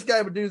if this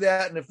guy would do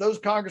that, and if those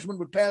congressmen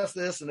would pass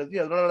this, and if,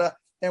 blah, blah, blah,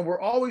 and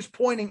we're always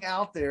pointing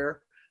out there.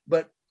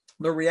 But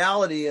the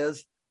reality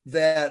is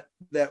that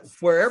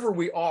wherever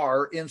we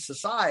are in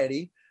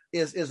society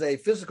is a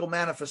physical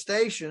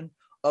manifestation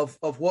of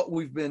what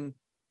we've been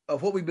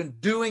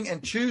doing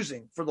and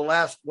choosing for the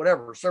last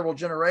several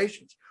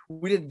generations.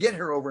 We didn't get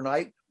here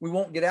overnight. We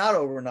won't get out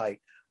overnight,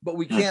 but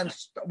we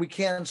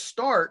can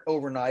start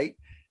overnight,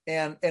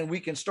 and we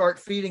can start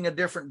feeding a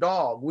different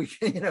dog. We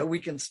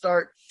can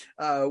start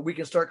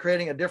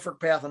creating a different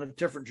path and a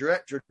different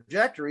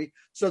trajectory,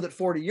 so that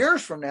 40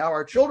 years from now,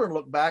 our children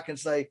look back and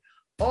say,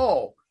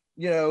 oh,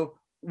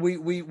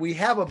 we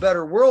have a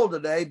better world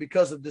today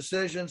because of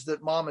decisions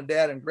that mom and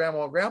dad and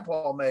grandma and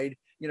grandpa made,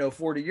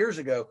 40 years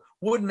ago.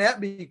 Wouldn't that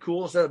be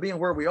cool, instead of being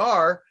where we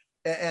are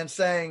and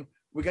saying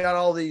we got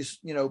all these,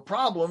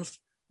 problems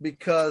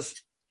because,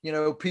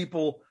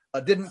 people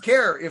didn't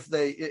care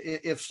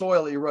if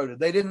soil eroded.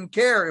 They didn't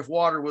care if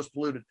water was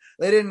polluted.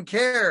 They didn't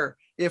care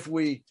if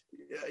we,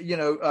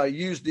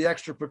 used the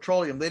extra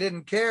petroleum. They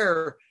didn't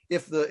care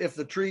if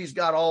the trees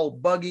got all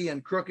buggy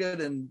and crooked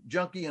and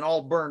junky and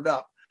all burned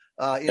up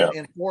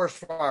in forest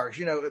fires.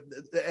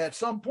 At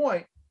some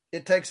point,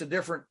 it takes a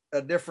different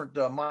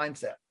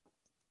mindset.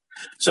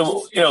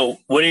 So,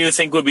 what do you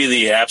think would be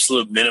the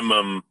absolute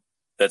minimum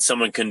that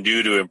someone can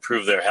do to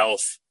improve their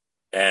health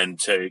and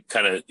to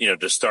kind of,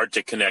 to start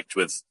to connect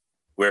with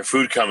where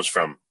food comes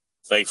from?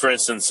 Like, for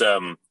instance,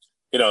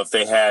 if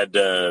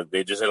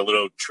they just had a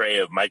little tray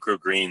of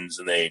microgreens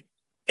and they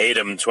ate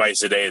them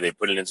twice a day, they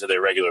put it into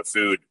their regular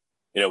food,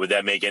 would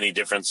that make any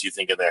difference, you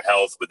think, in their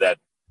health? Would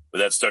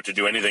that start to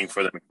do anything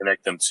for them to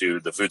connect them to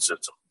the food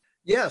system?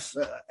 Yes,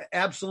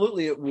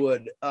 absolutely it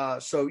would.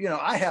 So,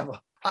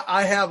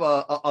 I have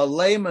a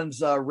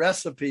layman's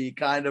recipe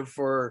kind of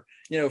for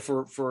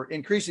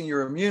increasing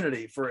your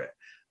immunity,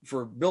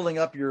 for building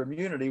up your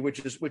immunity, which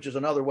is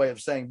another way of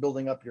saying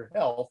building up your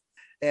health.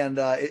 And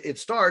it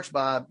starts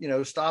by,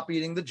 stop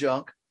eating the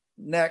junk.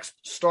 Next,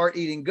 start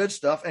eating good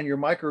stuff. And your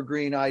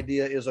microgreen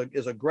idea is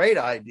a great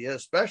idea,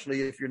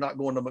 especially if you're not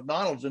going to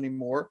McDonald's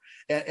anymore,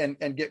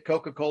 and get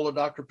Coca-Cola,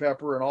 Dr.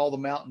 Pepper, and all the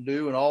Mountain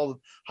Dew and all the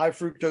high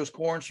fructose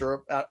corn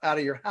syrup out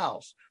of your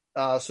house.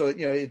 So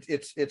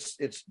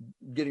it's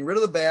getting rid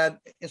of the bad,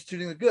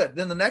 instituting the good.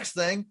 Then the next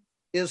thing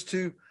is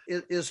to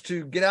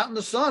get out in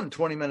the sun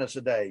 20 minutes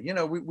a day.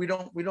 We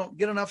don't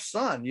get enough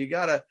sun. You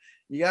gotta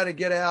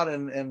get out,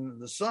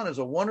 and the sun is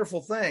a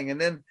wonderful thing.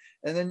 And then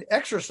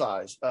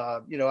exercise.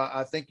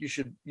 I think you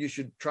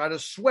should try to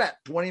sweat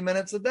 20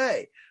 minutes a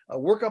day.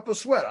 Work up a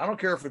sweat. I don't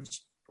care if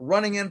it's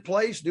running in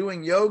place,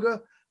 doing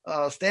yoga,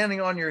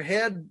 standing on your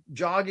head,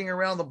 jogging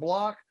around the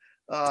block.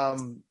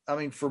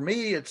 For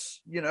me,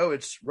 it's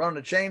running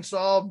a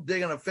chainsaw,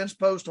 digging a fence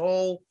post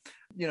hole,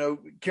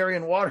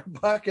 carrying water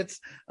buckets,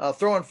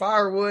 throwing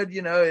firewood.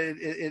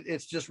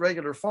 It's just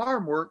regular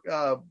farm work,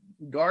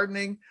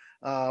 gardening.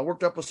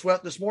 Worked up a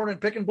sweat this morning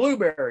picking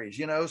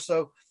blueberries.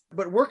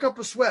 But work up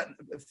a sweat.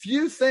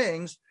 Few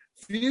things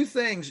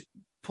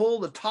pull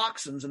the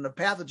toxins and the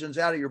pathogens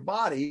out of your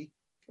body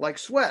like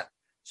sweat.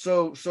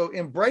 So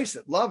embrace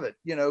it, love it.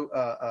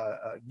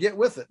 Get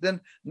with it.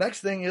 Then next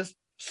thing is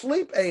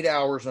sleep 8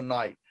 hours a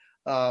night.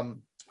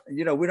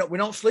 We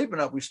don't sleep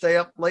enough. We stay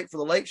up late for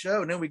the late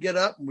show, and then we get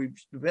up and we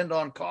depend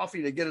on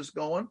coffee to get us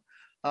going.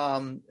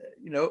 A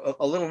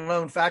little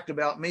known fact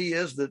about me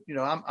is that,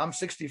 I'm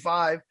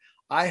 65.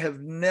 I have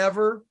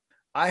never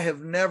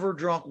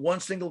drunk one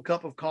single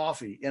cup of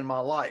coffee in my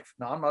life.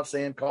 Now, I'm not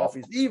saying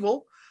coffee is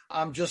evil.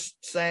 I'm just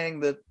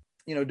saying that,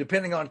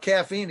 depending on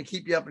caffeine to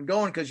keep you up and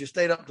going because you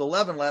stayed up till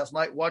 11 last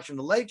night watching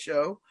the late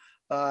show,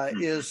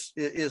 has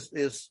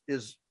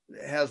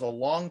a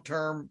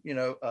long-term,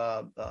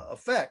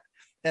 effect.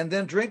 And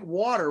then drink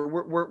water.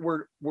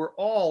 We're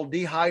all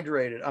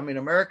dehydrated.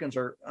 Americans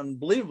are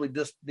unbelievably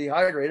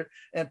dehydrated,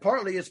 and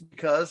partly it's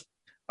because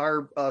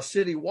our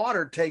city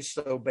water tastes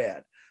so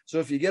bad. So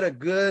if you get a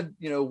good,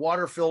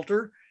 water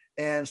filter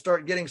and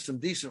start getting some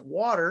decent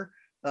water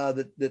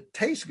that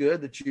tastes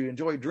good, that you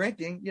enjoy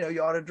drinking,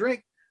 you ought to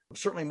drink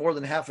certainly more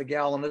than half a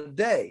gallon a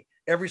day.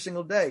 Every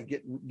single day,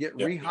 get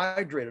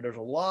rehydrated. There's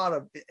a lot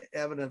of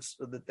evidence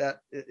that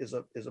is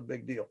a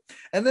big deal.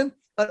 And then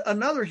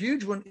another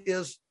huge one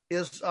is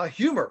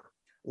humor,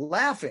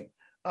 laughing.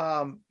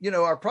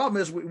 Our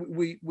problem is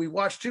we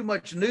watch too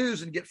much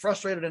news and get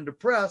frustrated and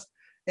depressed,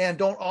 and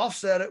don't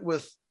offset it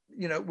with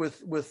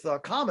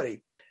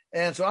comedy.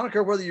 And so I don't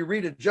care whether you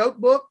read a joke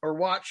book or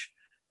watch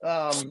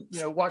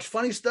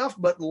funny stuff,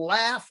 but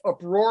laugh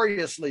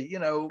uproariously.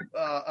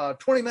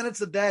 20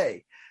 minutes a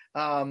day.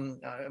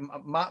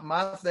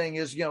 My thing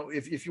is,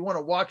 if you want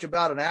to watch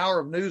about an hour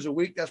of news a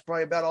week, that's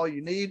probably about all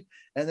you need.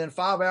 And then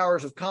 5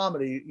 hours of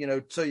comedy,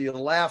 so you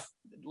laugh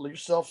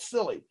yourself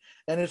silly.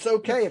 And it's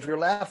okay if you're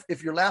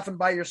laughing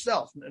by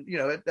yourself,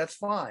 that's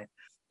fine.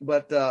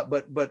 But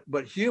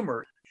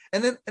humor.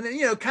 And then,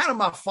 kind of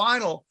my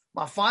final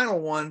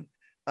one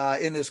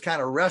in this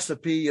kind of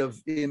recipe of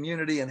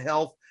immunity and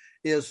health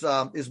is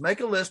make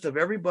a list of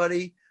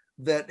everybody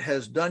that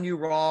has done you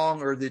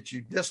wrong or that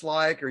you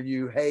dislike or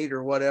you hate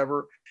or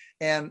whatever,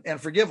 and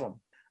forgive them.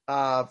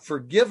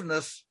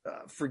 Forgiveness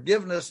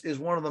is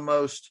one of the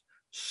most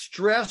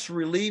stress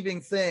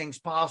relieving things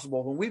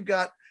possible. When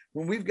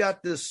we've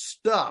got this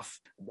stuff,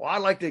 well,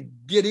 I'd like to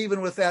get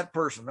even with that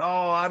person.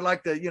 Oh, I'd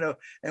like to,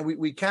 and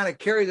we kind of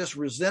carry this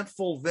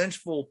resentful,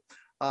 vengeful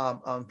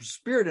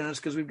spirit in us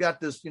because we've got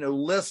this,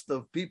 list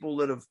of people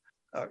that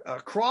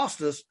have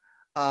crossed us.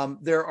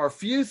 There are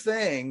few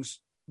things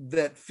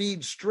that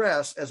feed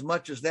stress as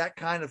much as that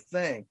kind of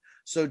thing.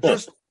 So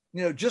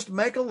just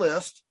make a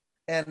list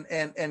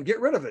and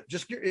get rid of it.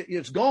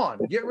 It's gone.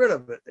 Get rid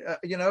of it.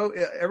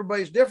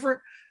 Everybody's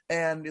different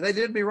and they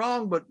did me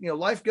wrong, but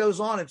life goes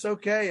on. It's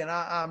okay. And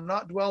I'm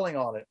not dwelling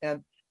on it.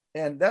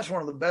 And that's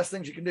one of the best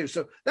things you can do.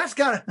 So that's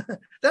kind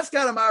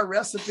of my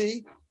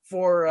recipe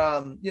for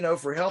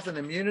health and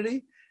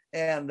immunity.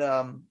 And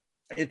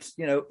it's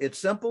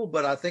simple,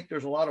 but I think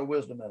there's a lot of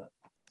wisdom in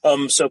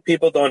it. So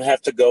people don't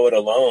have to go it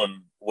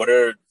alone.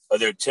 Are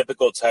there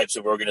typical types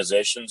of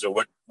organizations, or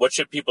what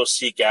should people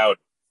seek out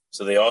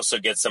so they also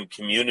get some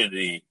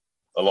community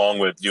along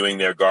with doing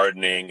their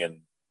gardening and,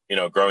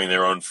 growing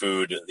their own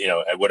food,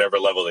 at whatever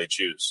level they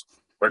choose?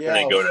 Where can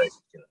they go to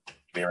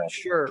be around?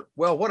 Sure.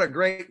 Well, what a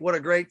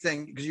great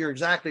thing, because you're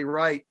exactly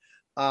right.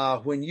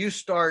 When you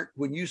start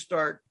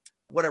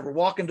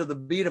walking to the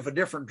beat of a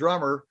different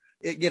drummer,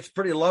 it gets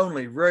pretty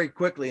lonely very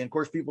quickly. And of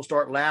course, people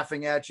start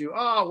laughing at you.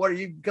 Oh, what are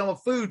you become a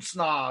food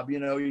snob?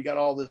 You got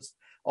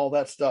all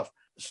that stuff.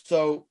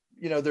 So,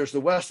 there's the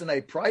Weston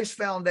A. Price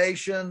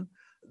Foundation.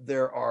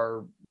 There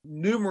are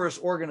numerous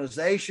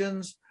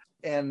organizations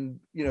and,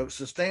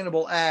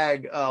 sustainable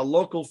ag,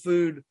 local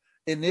food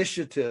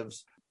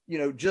initiatives.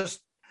 Just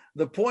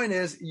the point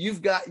is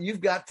you've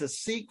got to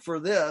seek for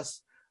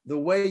this the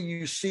way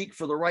you seek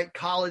for the right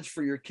college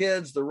for your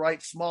kids, the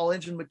right small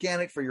engine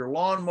mechanic for your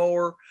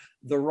lawnmower,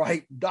 the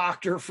right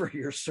doctor for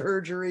your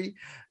surgery.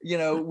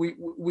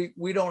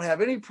 We don't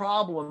have any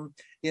problem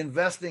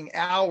investing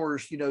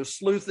hours,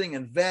 sleuthing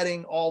and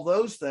vetting all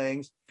those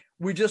things.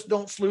 We just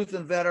don't sleuth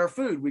and vet our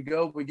food. We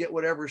get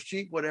whatever's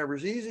cheap,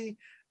 whatever's easy.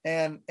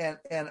 And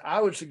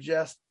I would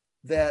suggest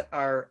that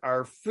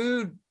our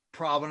food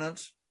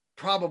provenance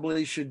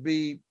probably should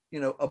be,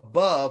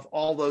 above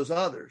all those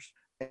others.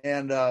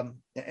 And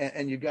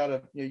you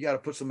gotta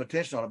put some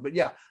attention on it. But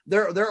yeah,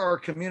 there are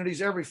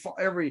communities. Every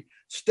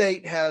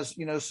state has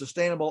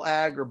sustainable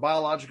ag or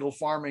biological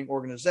farming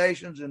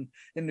organizations. In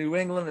New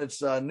England,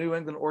 it's New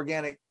England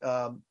Organic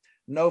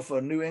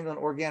NOFA, New England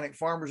Organic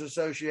Farmers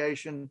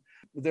Association.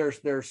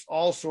 There's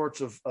all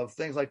sorts of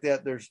things like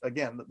that. There's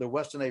again the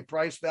Weston A.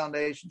 Price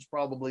Foundation is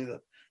probably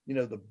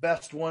the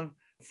best one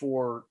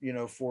for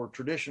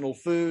traditional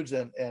foods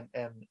and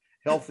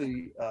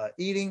healthy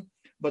eating.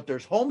 But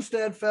there's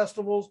homestead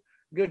festivals.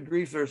 Good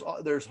grief!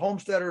 There's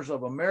Homesteaders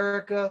of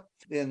America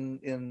in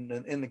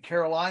the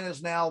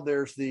Carolinas now.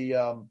 There's the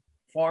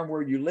Farm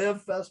Where You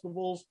Live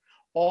festivals.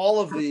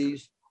 All of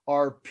these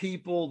are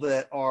people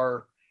that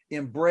are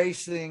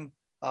embracing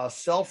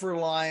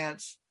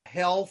self-reliance,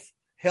 health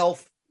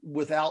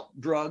without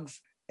drugs,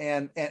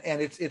 and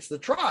it's the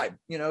tribe.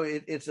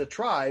 It's a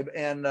tribe,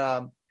 and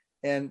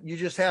you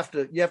just have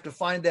to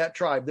find that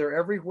tribe. They're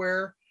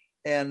everywhere,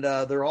 and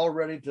they're all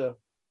ready to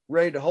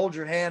hold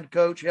your hand,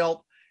 coach,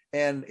 help,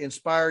 and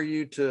inspire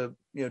you to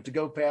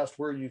go past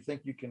where you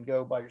think you can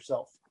go by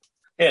yourself.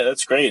 Yeah,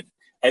 that's great.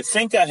 I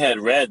think I had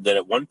read that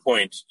at one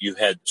point you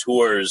had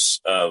tours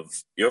of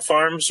your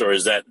farms, or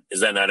is that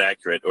not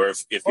accurate? Or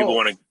if people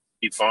want to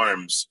keep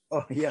farms,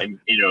 and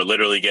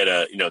literally get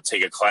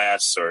take a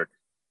class or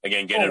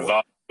again get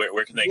involved,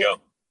 where can they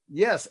go?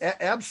 Yes,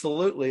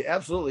 absolutely.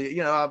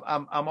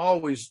 I'm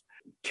always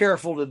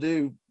careful to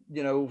do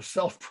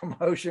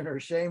self-promotion or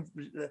shame,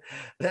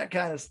 that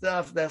kind of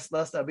stuff.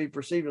 Let's not be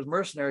perceived as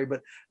mercenary,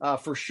 but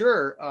for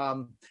sure,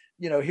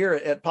 here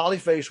at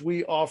Polyface,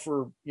 we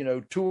offer,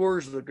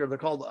 tours. They're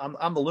called,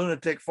 I'm the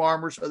Lunatic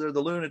Farmer, so they're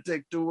the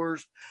Lunatic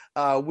Tours.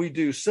 We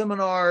do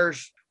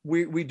seminars.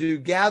 We do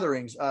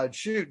gatherings.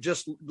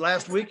 Just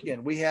last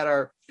weekend, we had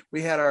our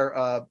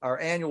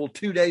annual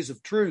 2 days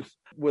of truth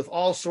with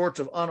all sorts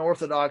of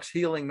unorthodox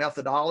healing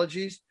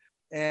methodologies.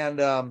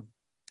 And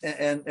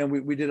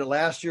we did it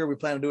last year. We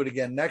plan to do it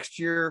again next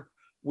year.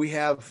 We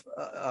have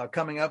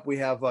coming up, we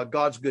have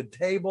God's Good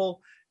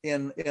Table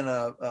in 3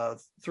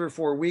 or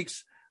 4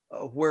 weeks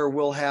where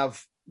we'll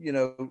have,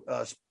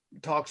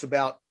 talks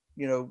about,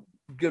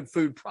 good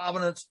food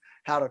provenance,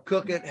 how to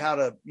cook it, how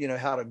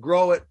to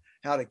grow it,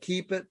 how to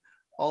keep it,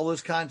 all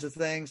those kinds of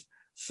things.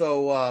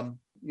 So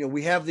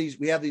we have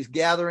these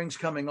gatherings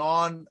coming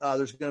on.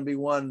 There's going to be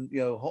one,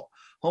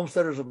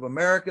 Homesteaders of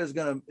America is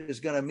going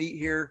to meet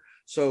here.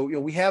 So,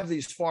 we have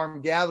these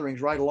farm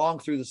gatherings right along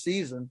through the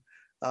season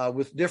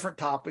with different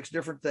topics,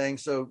 different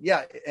things. So,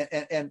 yeah,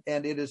 and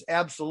it is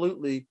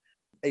absolutely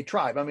a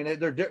tribe. I mean,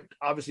 they're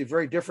obviously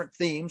very different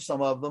themes,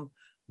 some of them,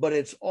 but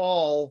it's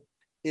all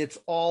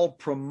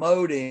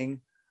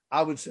promoting,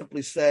 I would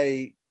simply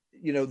say,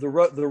 the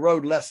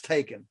road less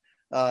taken.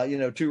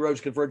 Two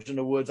roads converged in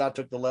the woods. I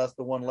took the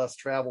one less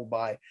traveled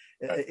by.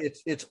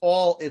 It's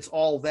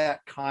all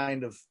that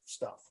kind of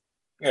stuff.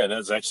 Yeah,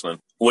 that's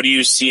excellent. What are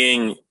you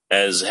seeing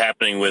as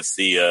happening with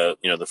the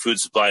the food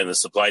supply and the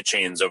supply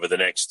chains over the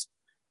next,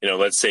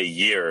 let's say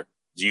year?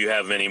 Do you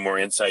have any more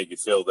insight you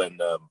feel than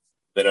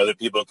other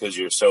people because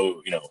you're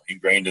so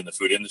ingrained in the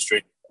food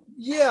industry?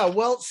 Yeah,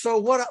 well, so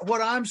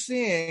what I'm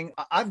seeing,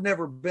 I've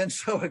never been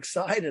so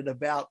excited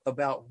about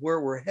where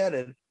we're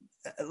headed.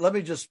 Let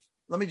me just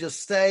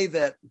say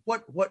that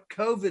what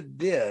COVID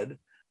did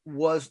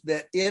was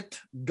that it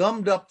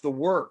gummed up the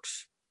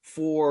works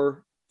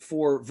for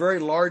very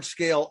large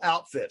scale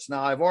outfits.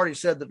 Now, I've already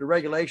said that the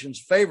regulations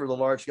favor the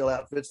large scale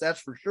outfits,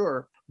 that's for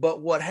sure.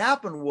 But what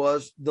happened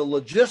was the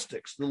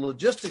logistics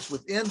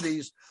within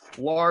these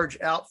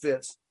large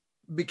outfits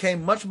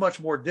became much, much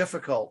more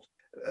difficult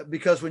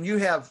because when you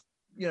have,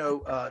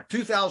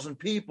 2,000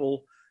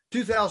 people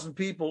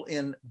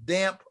in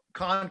damp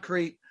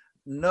concrete,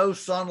 no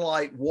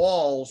sunlight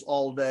walls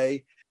all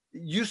day,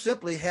 you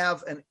simply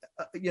have an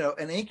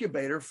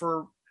incubator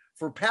for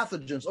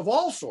pathogens of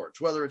all sorts,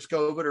 whether it's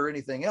COVID or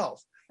anything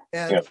else.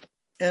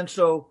 And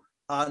so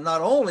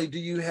not only do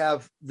you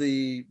have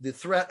the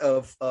threat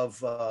of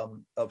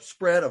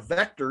spread of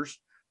vectors,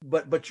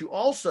 but you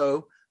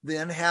also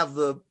then have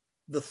the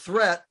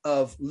threat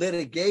of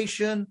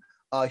litigation,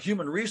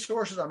 human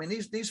resources. I mean,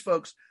 these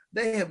folks,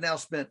 they have now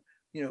spent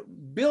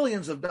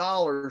billions of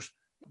dollars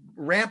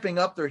ramping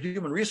up their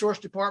human resource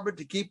department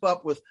to keep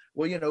up with,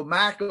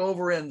 Mac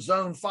over in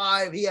zone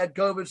 5, he had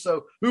COVID.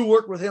 So who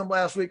worked with him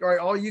last week? All right,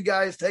 all you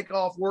guys take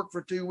off work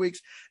for 2 weeks.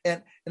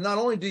 And not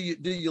only do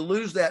you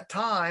lose that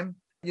time,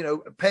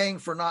 paying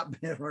for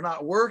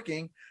not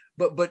working,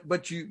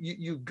 but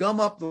you gum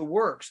up the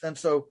works. And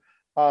so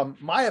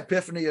my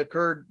epiphany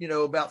occurred,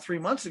 about 3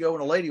 months ago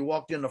when a lady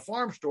walked in the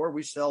farm store.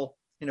 We sell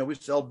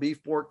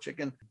beef, pork,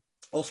 chicken,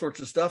 all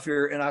sorts of stuff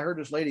here. And I heard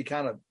this lady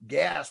kind of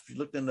gasp. She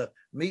looked in the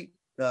meat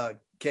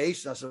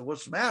case. I said,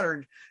 "What's the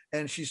matter?"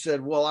 And she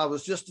said, "Well, I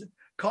was just at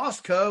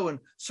Costco and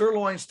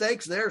sirloin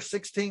steaks there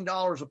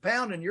 $16 a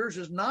pound, and yours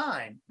is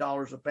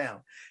 $9 a pound."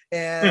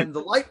 And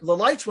the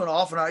lights went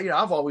off, and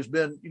I've always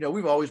been,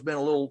 we've always been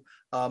a little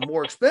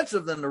more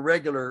expensive than the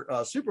regular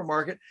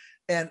supermarket.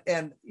 And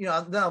then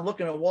I'm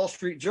looking at Wall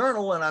Street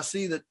Journal, and I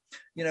see that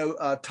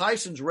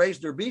Tyson's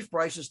raised their beef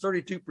prices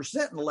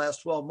 32% in the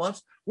last 12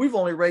 months. We've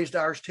only raised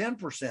ours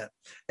 10%.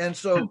 And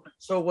so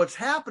what's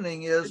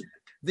happening is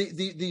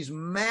these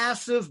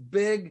massive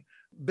big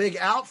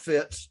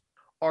outfits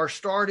are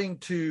starting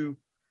to,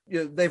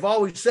 they've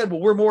always said, well,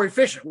 we're more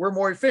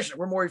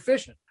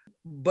efficient.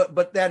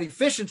 But that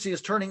efficiency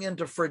is turning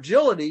into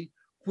fragility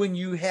when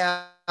you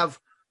have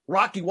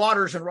rocky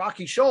waters and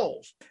rocky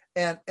shoals.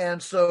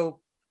 And so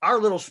our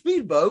little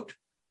speedboat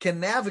can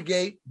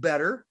navigate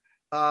better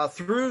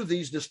through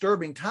these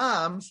disturbing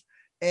times,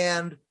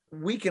 and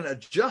we can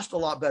adjust a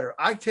lot better.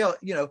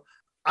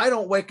 I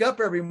don't wake up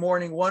every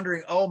morning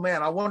wondering, oh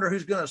man, I wonder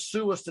who's going to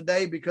sue us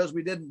today because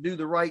we didn't do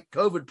the right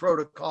COVID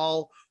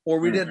protocol, or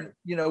we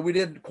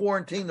didn't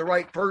quarantine the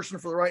right person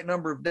for the right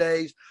number of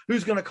days.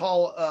 Who's going to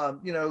call,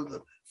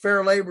 the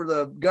fair labor,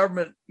 the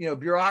government,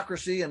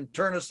 bureaucracy, and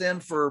turn us in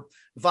for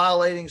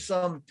violating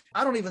some.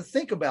 I don't even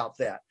think about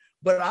that,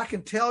 but I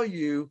can tell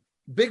you,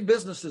 big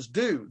businesses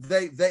do.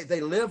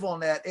 They live on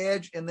that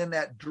edge and then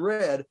that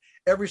dread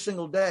every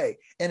single day,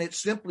 and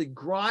it's simply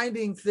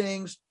grinding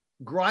things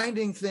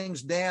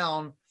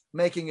down,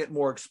 making it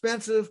more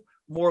expensive,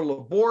 more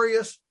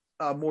laborious,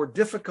 more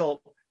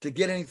difficult to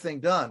get anything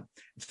done.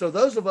 So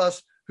those of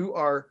us who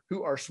are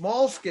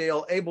small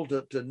scale, able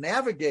to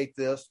navigate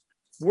this,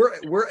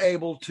 we're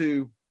able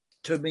to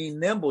be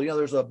nimble.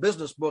 There's a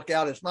business book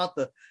out. It's not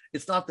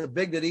the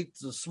big that eats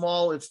the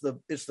small. It's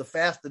the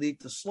fast that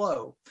eats the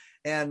slow.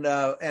 And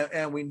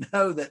we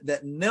know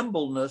that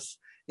nimbleness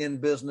in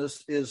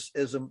business is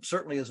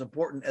certainly as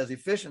important as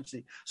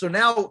efficiency. So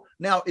now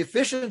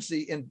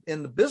efficiency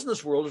in the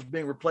business world is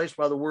being replaced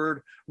by the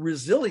word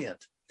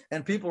resilient,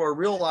 and people are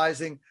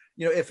realizing,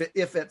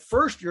 if at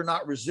first you're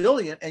not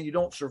resilient and you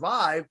don't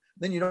survive,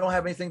 then you don't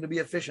have anything to be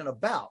efficient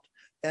about.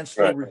 And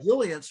so right.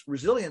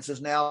 resilience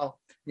is now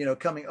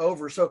coming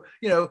over. So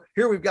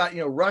here we've got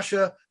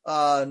Russia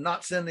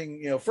not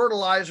sending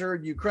fertilizer,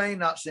 Ukraine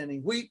not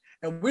sending wheat,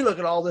 and we look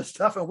at all this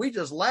stuff and we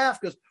just laugh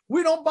because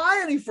we don't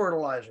buy any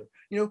fertilizer.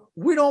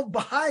 We don't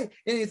buy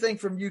anything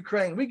from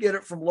Ukraine. We get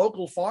it from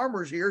local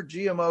farmers here,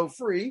 GMO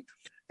free.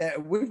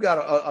 And we've got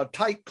a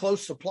tight,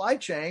 close supply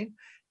chain,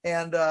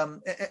 and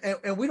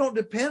we don't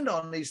depend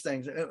on these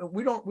things.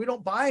 We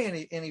don't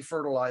buy any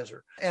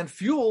fertilizer and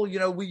fuel.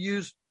 We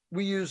use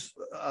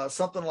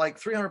something like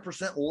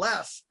 300%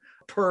 less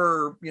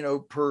per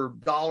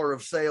dollar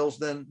of sales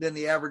than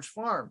the average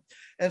farm.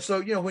 And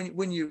so,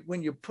 when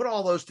you put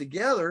all those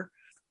together,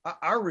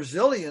 our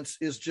resilience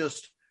is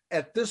just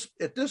at this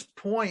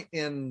point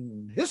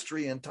in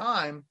history and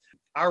time,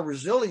 our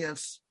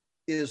resilience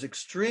is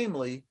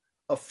extremely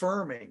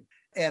affirming.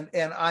 And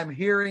I'm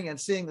hearing and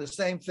seeing the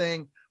same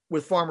thing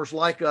with farmers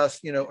like us,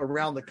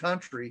 around the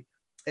country.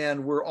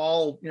 And we're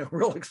all,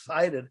 real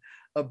excited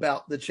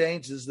about the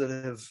changes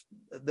that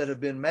have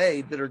been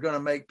made that are going to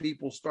make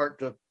people start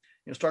to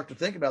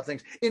think about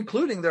things,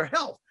 including their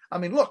health. I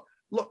mean, look,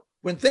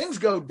 when things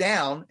go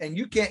down and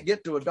you can't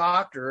get to a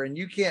doctor and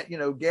you can't,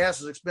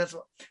 gas is expensive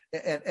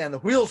and the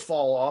wheels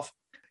fall off,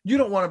 you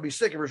don't want to be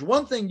sick. If there's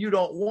one thing you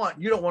don't want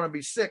to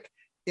be sick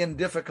in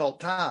difficult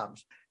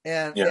times.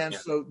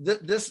 So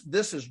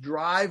this is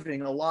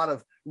driving a lot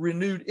of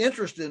renewed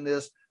interest in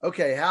this.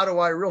 Okay, how do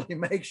I really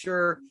make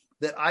sure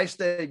that I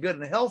stay good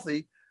and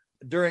healthy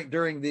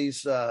during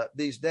these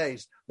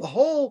days? The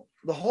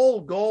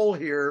whole goal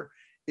here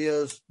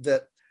is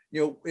that,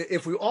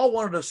 if we all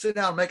wanted to sit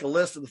down and make a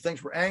list of the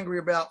things we're angry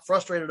about,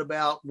 frustrated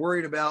about,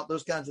 worried about,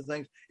 those kinds of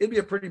things, it'd be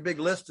a pretty big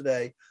list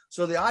today.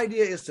 So the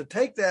idea is to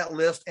take that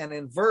list and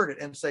invert it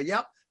and say,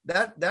 yep,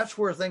 that's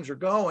where things are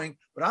going,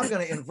 but I'm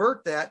going to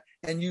invert that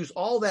and use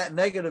all that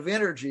negative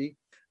energy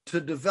to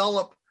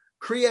develop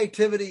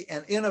creativity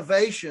and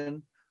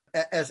innovation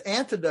as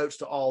antidotes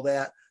to all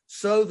that,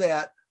 so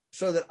that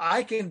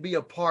I can be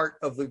a part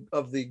of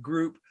the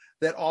group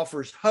that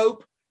offers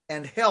hope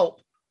and help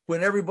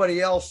when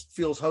everybody else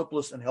feels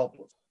hopeless and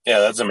helpless. Yeah,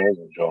 that's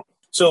amazing, Joel.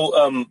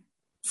 So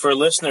for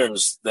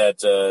listeners that,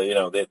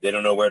 they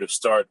don't know where to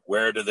start,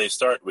 where do they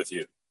start with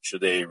you?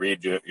 Should they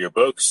read your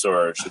books,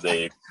 or should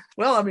they?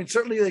 Well, I mean,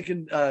 certainly they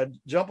can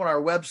jump on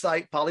our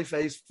website,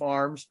 Polyface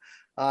Farms.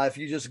 If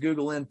you just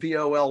Google in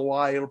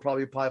POLY, it'll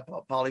probably pop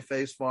up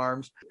Polyface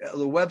Farms.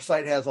 The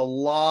website has a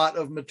lot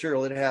of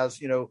material. It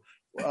has,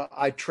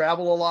 I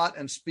travel a lot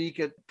and speak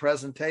at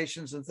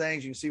presentations and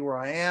things. You can see where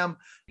I am.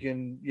 You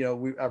can,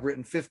 I've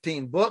written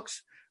 15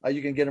 books.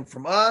 You can get them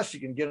from us. You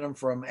can get them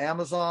from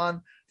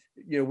Amazon.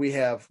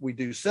 We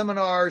do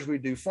seminars, we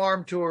do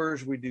farm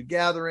tours, we do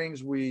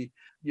gatherings. We're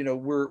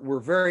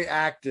very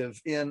active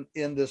in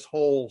this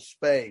whole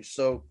space.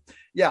 So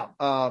yeah,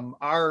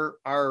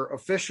 our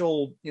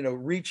official,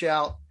 reach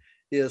out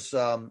is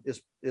the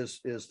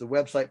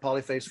website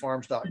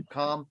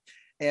polyfacefarms.com.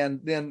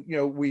 And then,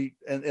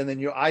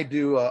 I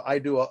do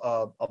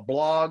a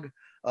blog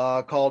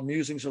called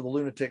Musings of the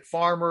Lunatic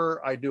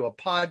Farmer. I do a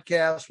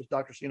podcast with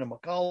Dr. Sina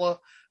McCullough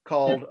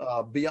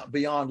called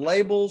Beyond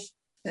Labels.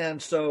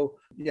 And so,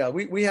 yeah,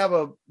 we have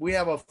a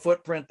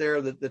footprint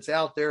there that's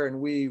out there,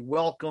 and we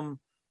welcome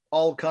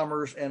all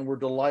comers, and we're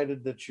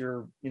delighted that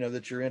you're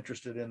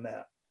interested in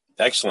that.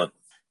 Excellent.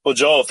 Well,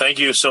 Joel, thank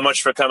you so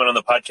much for coming on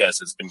the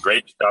podcast. It's been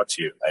great to talk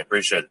to you. I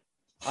appreciate it.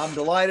 I'm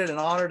delighted and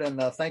honored, and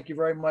thank you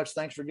very much.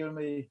 Thanks for giving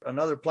me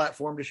another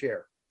platform to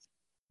share.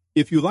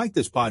 If you like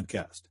this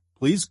podcast,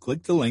 please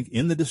click the link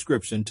in the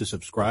description to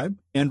subscribe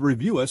and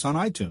review us on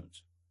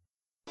iTunes.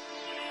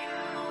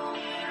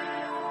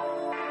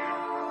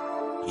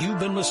 You've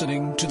been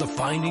listening to the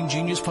Finding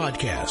Genius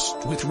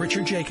podcast with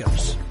Richard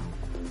Jacobs.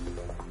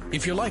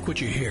 If you like what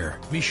you hear,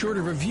 be sure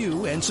to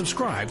review and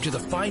subscribe to the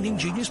Finding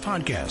Genius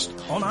podcast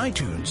on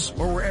iTunes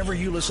or wherever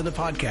you listen to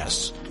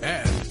podcasts.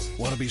 And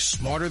want to be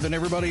smarter than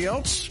everybody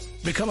else?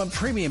 Become a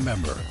premium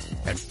member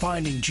at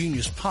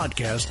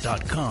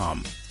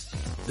findinggeniuspodcast.com.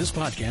 This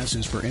podcast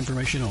is for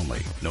information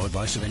only. No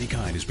advice of any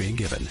kind is being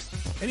given.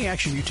 Any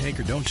action you take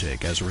or don't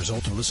take as a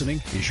result of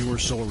listening is your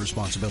sole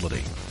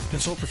responsibility.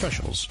 Consult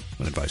professionals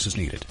when advice is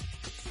needed.